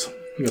travels.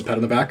 You got a pat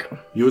on the back?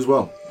 You as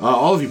well.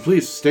 All of you,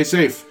 please, stay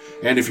safe.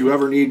 And if you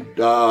ever need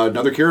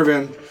another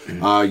caravan,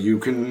 you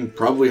can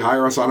probably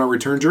hire us on our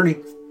return journey.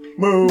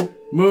 Moo.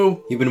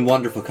 Moo. You've been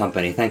wonderful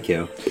company. Thank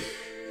you.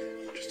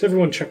 Just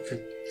everyone check for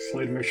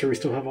Slade to make sure we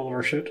still have all of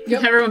our shit.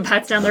 Yep. Everyone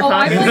pats down their Oh,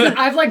 pockets.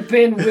 I've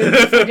been with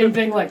the fucking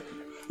thing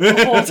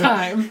the whole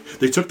time.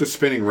 They took the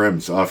spinning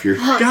rims off your...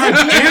 God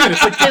damn it!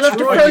 It's like They left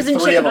a frozen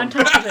three chicken of on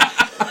top of it.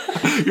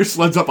 Your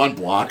sled's up on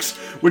blocks,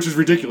 which is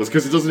ridiculous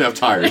because it doesn't have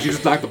tires. You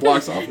just knock the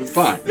blocks off. It's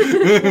fine.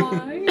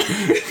 Why?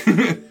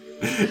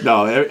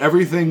 No,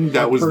 everything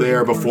that was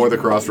there before the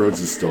crossroads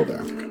is still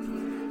there.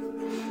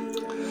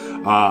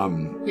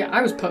 Yeah,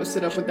 I was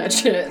posted up with that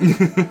shit.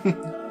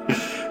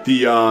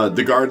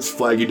 The guards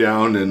flag you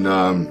down and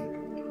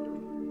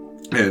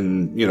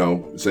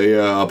say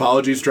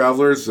apologies,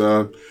 travelers.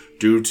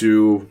 Due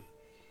to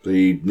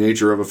the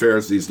nature of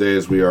affairs these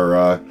days, we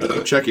are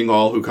checking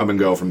all who come and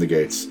go from the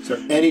gates. Is there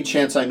any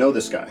chance I know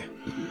this guy?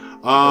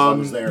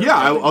 As there. Yeah,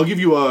 I'll give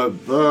you a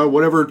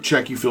whatever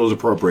check you feel is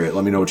appropriate.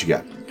 Let me know what you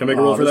get. Can I make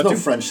a roll for There's that no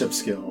too? friendship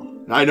skill.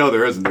 I know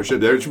there isn't. There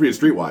should be a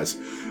streetwise.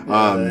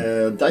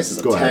 Dice is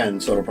a go 10,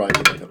 ahead. so it'll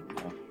probably be like a...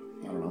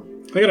 I don't know.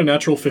 I got a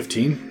natural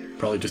 15.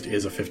 Probably just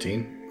is a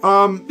 15.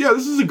 Yeah,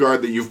 this is a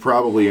guard that you've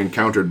probably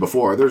encountered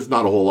before. There's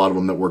not a whole lot of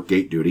them that work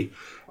gate duty.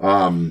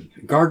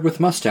 Guard with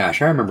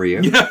mustache. I remember you.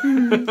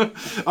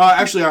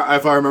 Actually,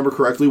 if I remember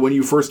correctly, when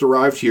you first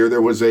arrived here,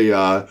 there was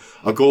a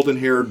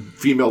golden-haired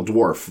female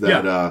dwarf.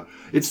 That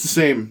it's the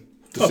same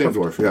Perfect.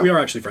 dwarf. Yeah, We are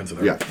actually friends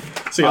with her. Yeah.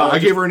 So yeah, I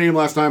gave her a name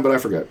last time, but I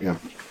forget. Yeah.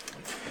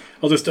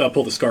 I'll just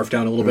pull the scarf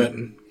down a little bit.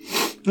 And,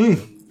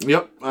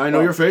 Yep. I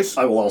know your face.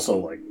 I will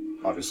also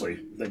obviously,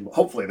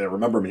 hopefully they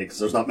remember me because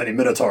there's not many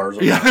minotaurs.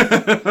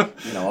 Yeah.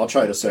 I'll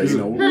try to say,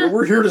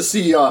 we're here to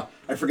see. I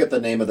forget the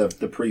name of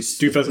the priests.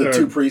 The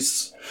two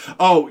priests.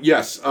 Oh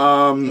yes.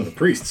 the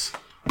priests.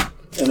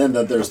 And then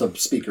there's the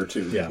speaker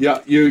too. Yeah.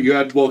 Yeah. You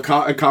had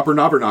Copper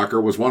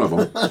Knobberknocker was one of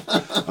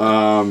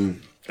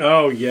them.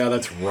 Oh yeah,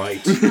 that's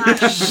right.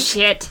 Ah,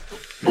 shit.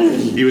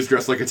 He was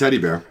dressed like a teddy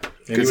bear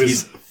because he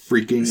was he's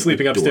freaking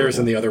Sleeping upstairs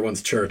in adorable. the other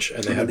one's church,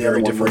 and they had the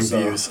very other one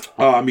differing was, views.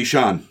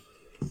 Mishan.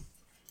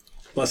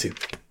 Bless you.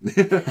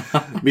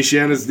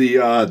 Mishan is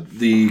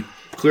the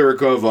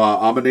cleric of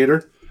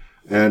Abominator,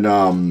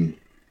 and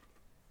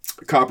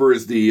Copper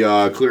is the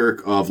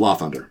cleric of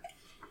Lothunder.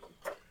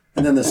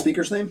 And then the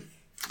speaker's name?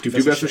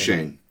 Dubessa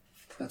Shane.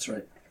 That's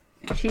right.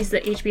 She's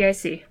the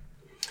HBIC.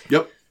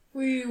 Yep.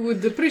 We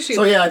would appreciate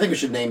So yeah, I think we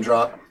should name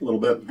drop a little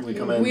bit when we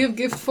come in. We have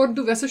gift for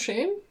Duvessa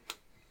Shane.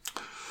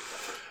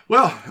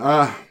 Well,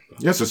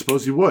 yes, I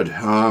suppose you would.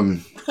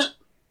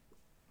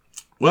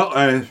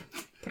 Well,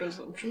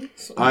 Presumption.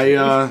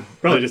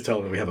 Probably just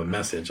tell them we have a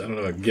message. I don't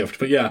know, a gift,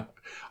 but yeah.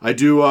 I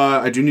do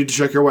need to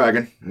check your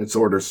wagon. It's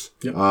orders.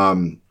 Yep.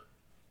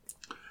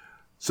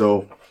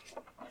 So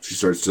she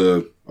starts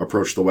to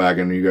approach the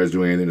wagon. Are you guys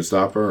doing anything to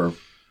stop her? Or?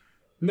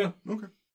 No. Okay.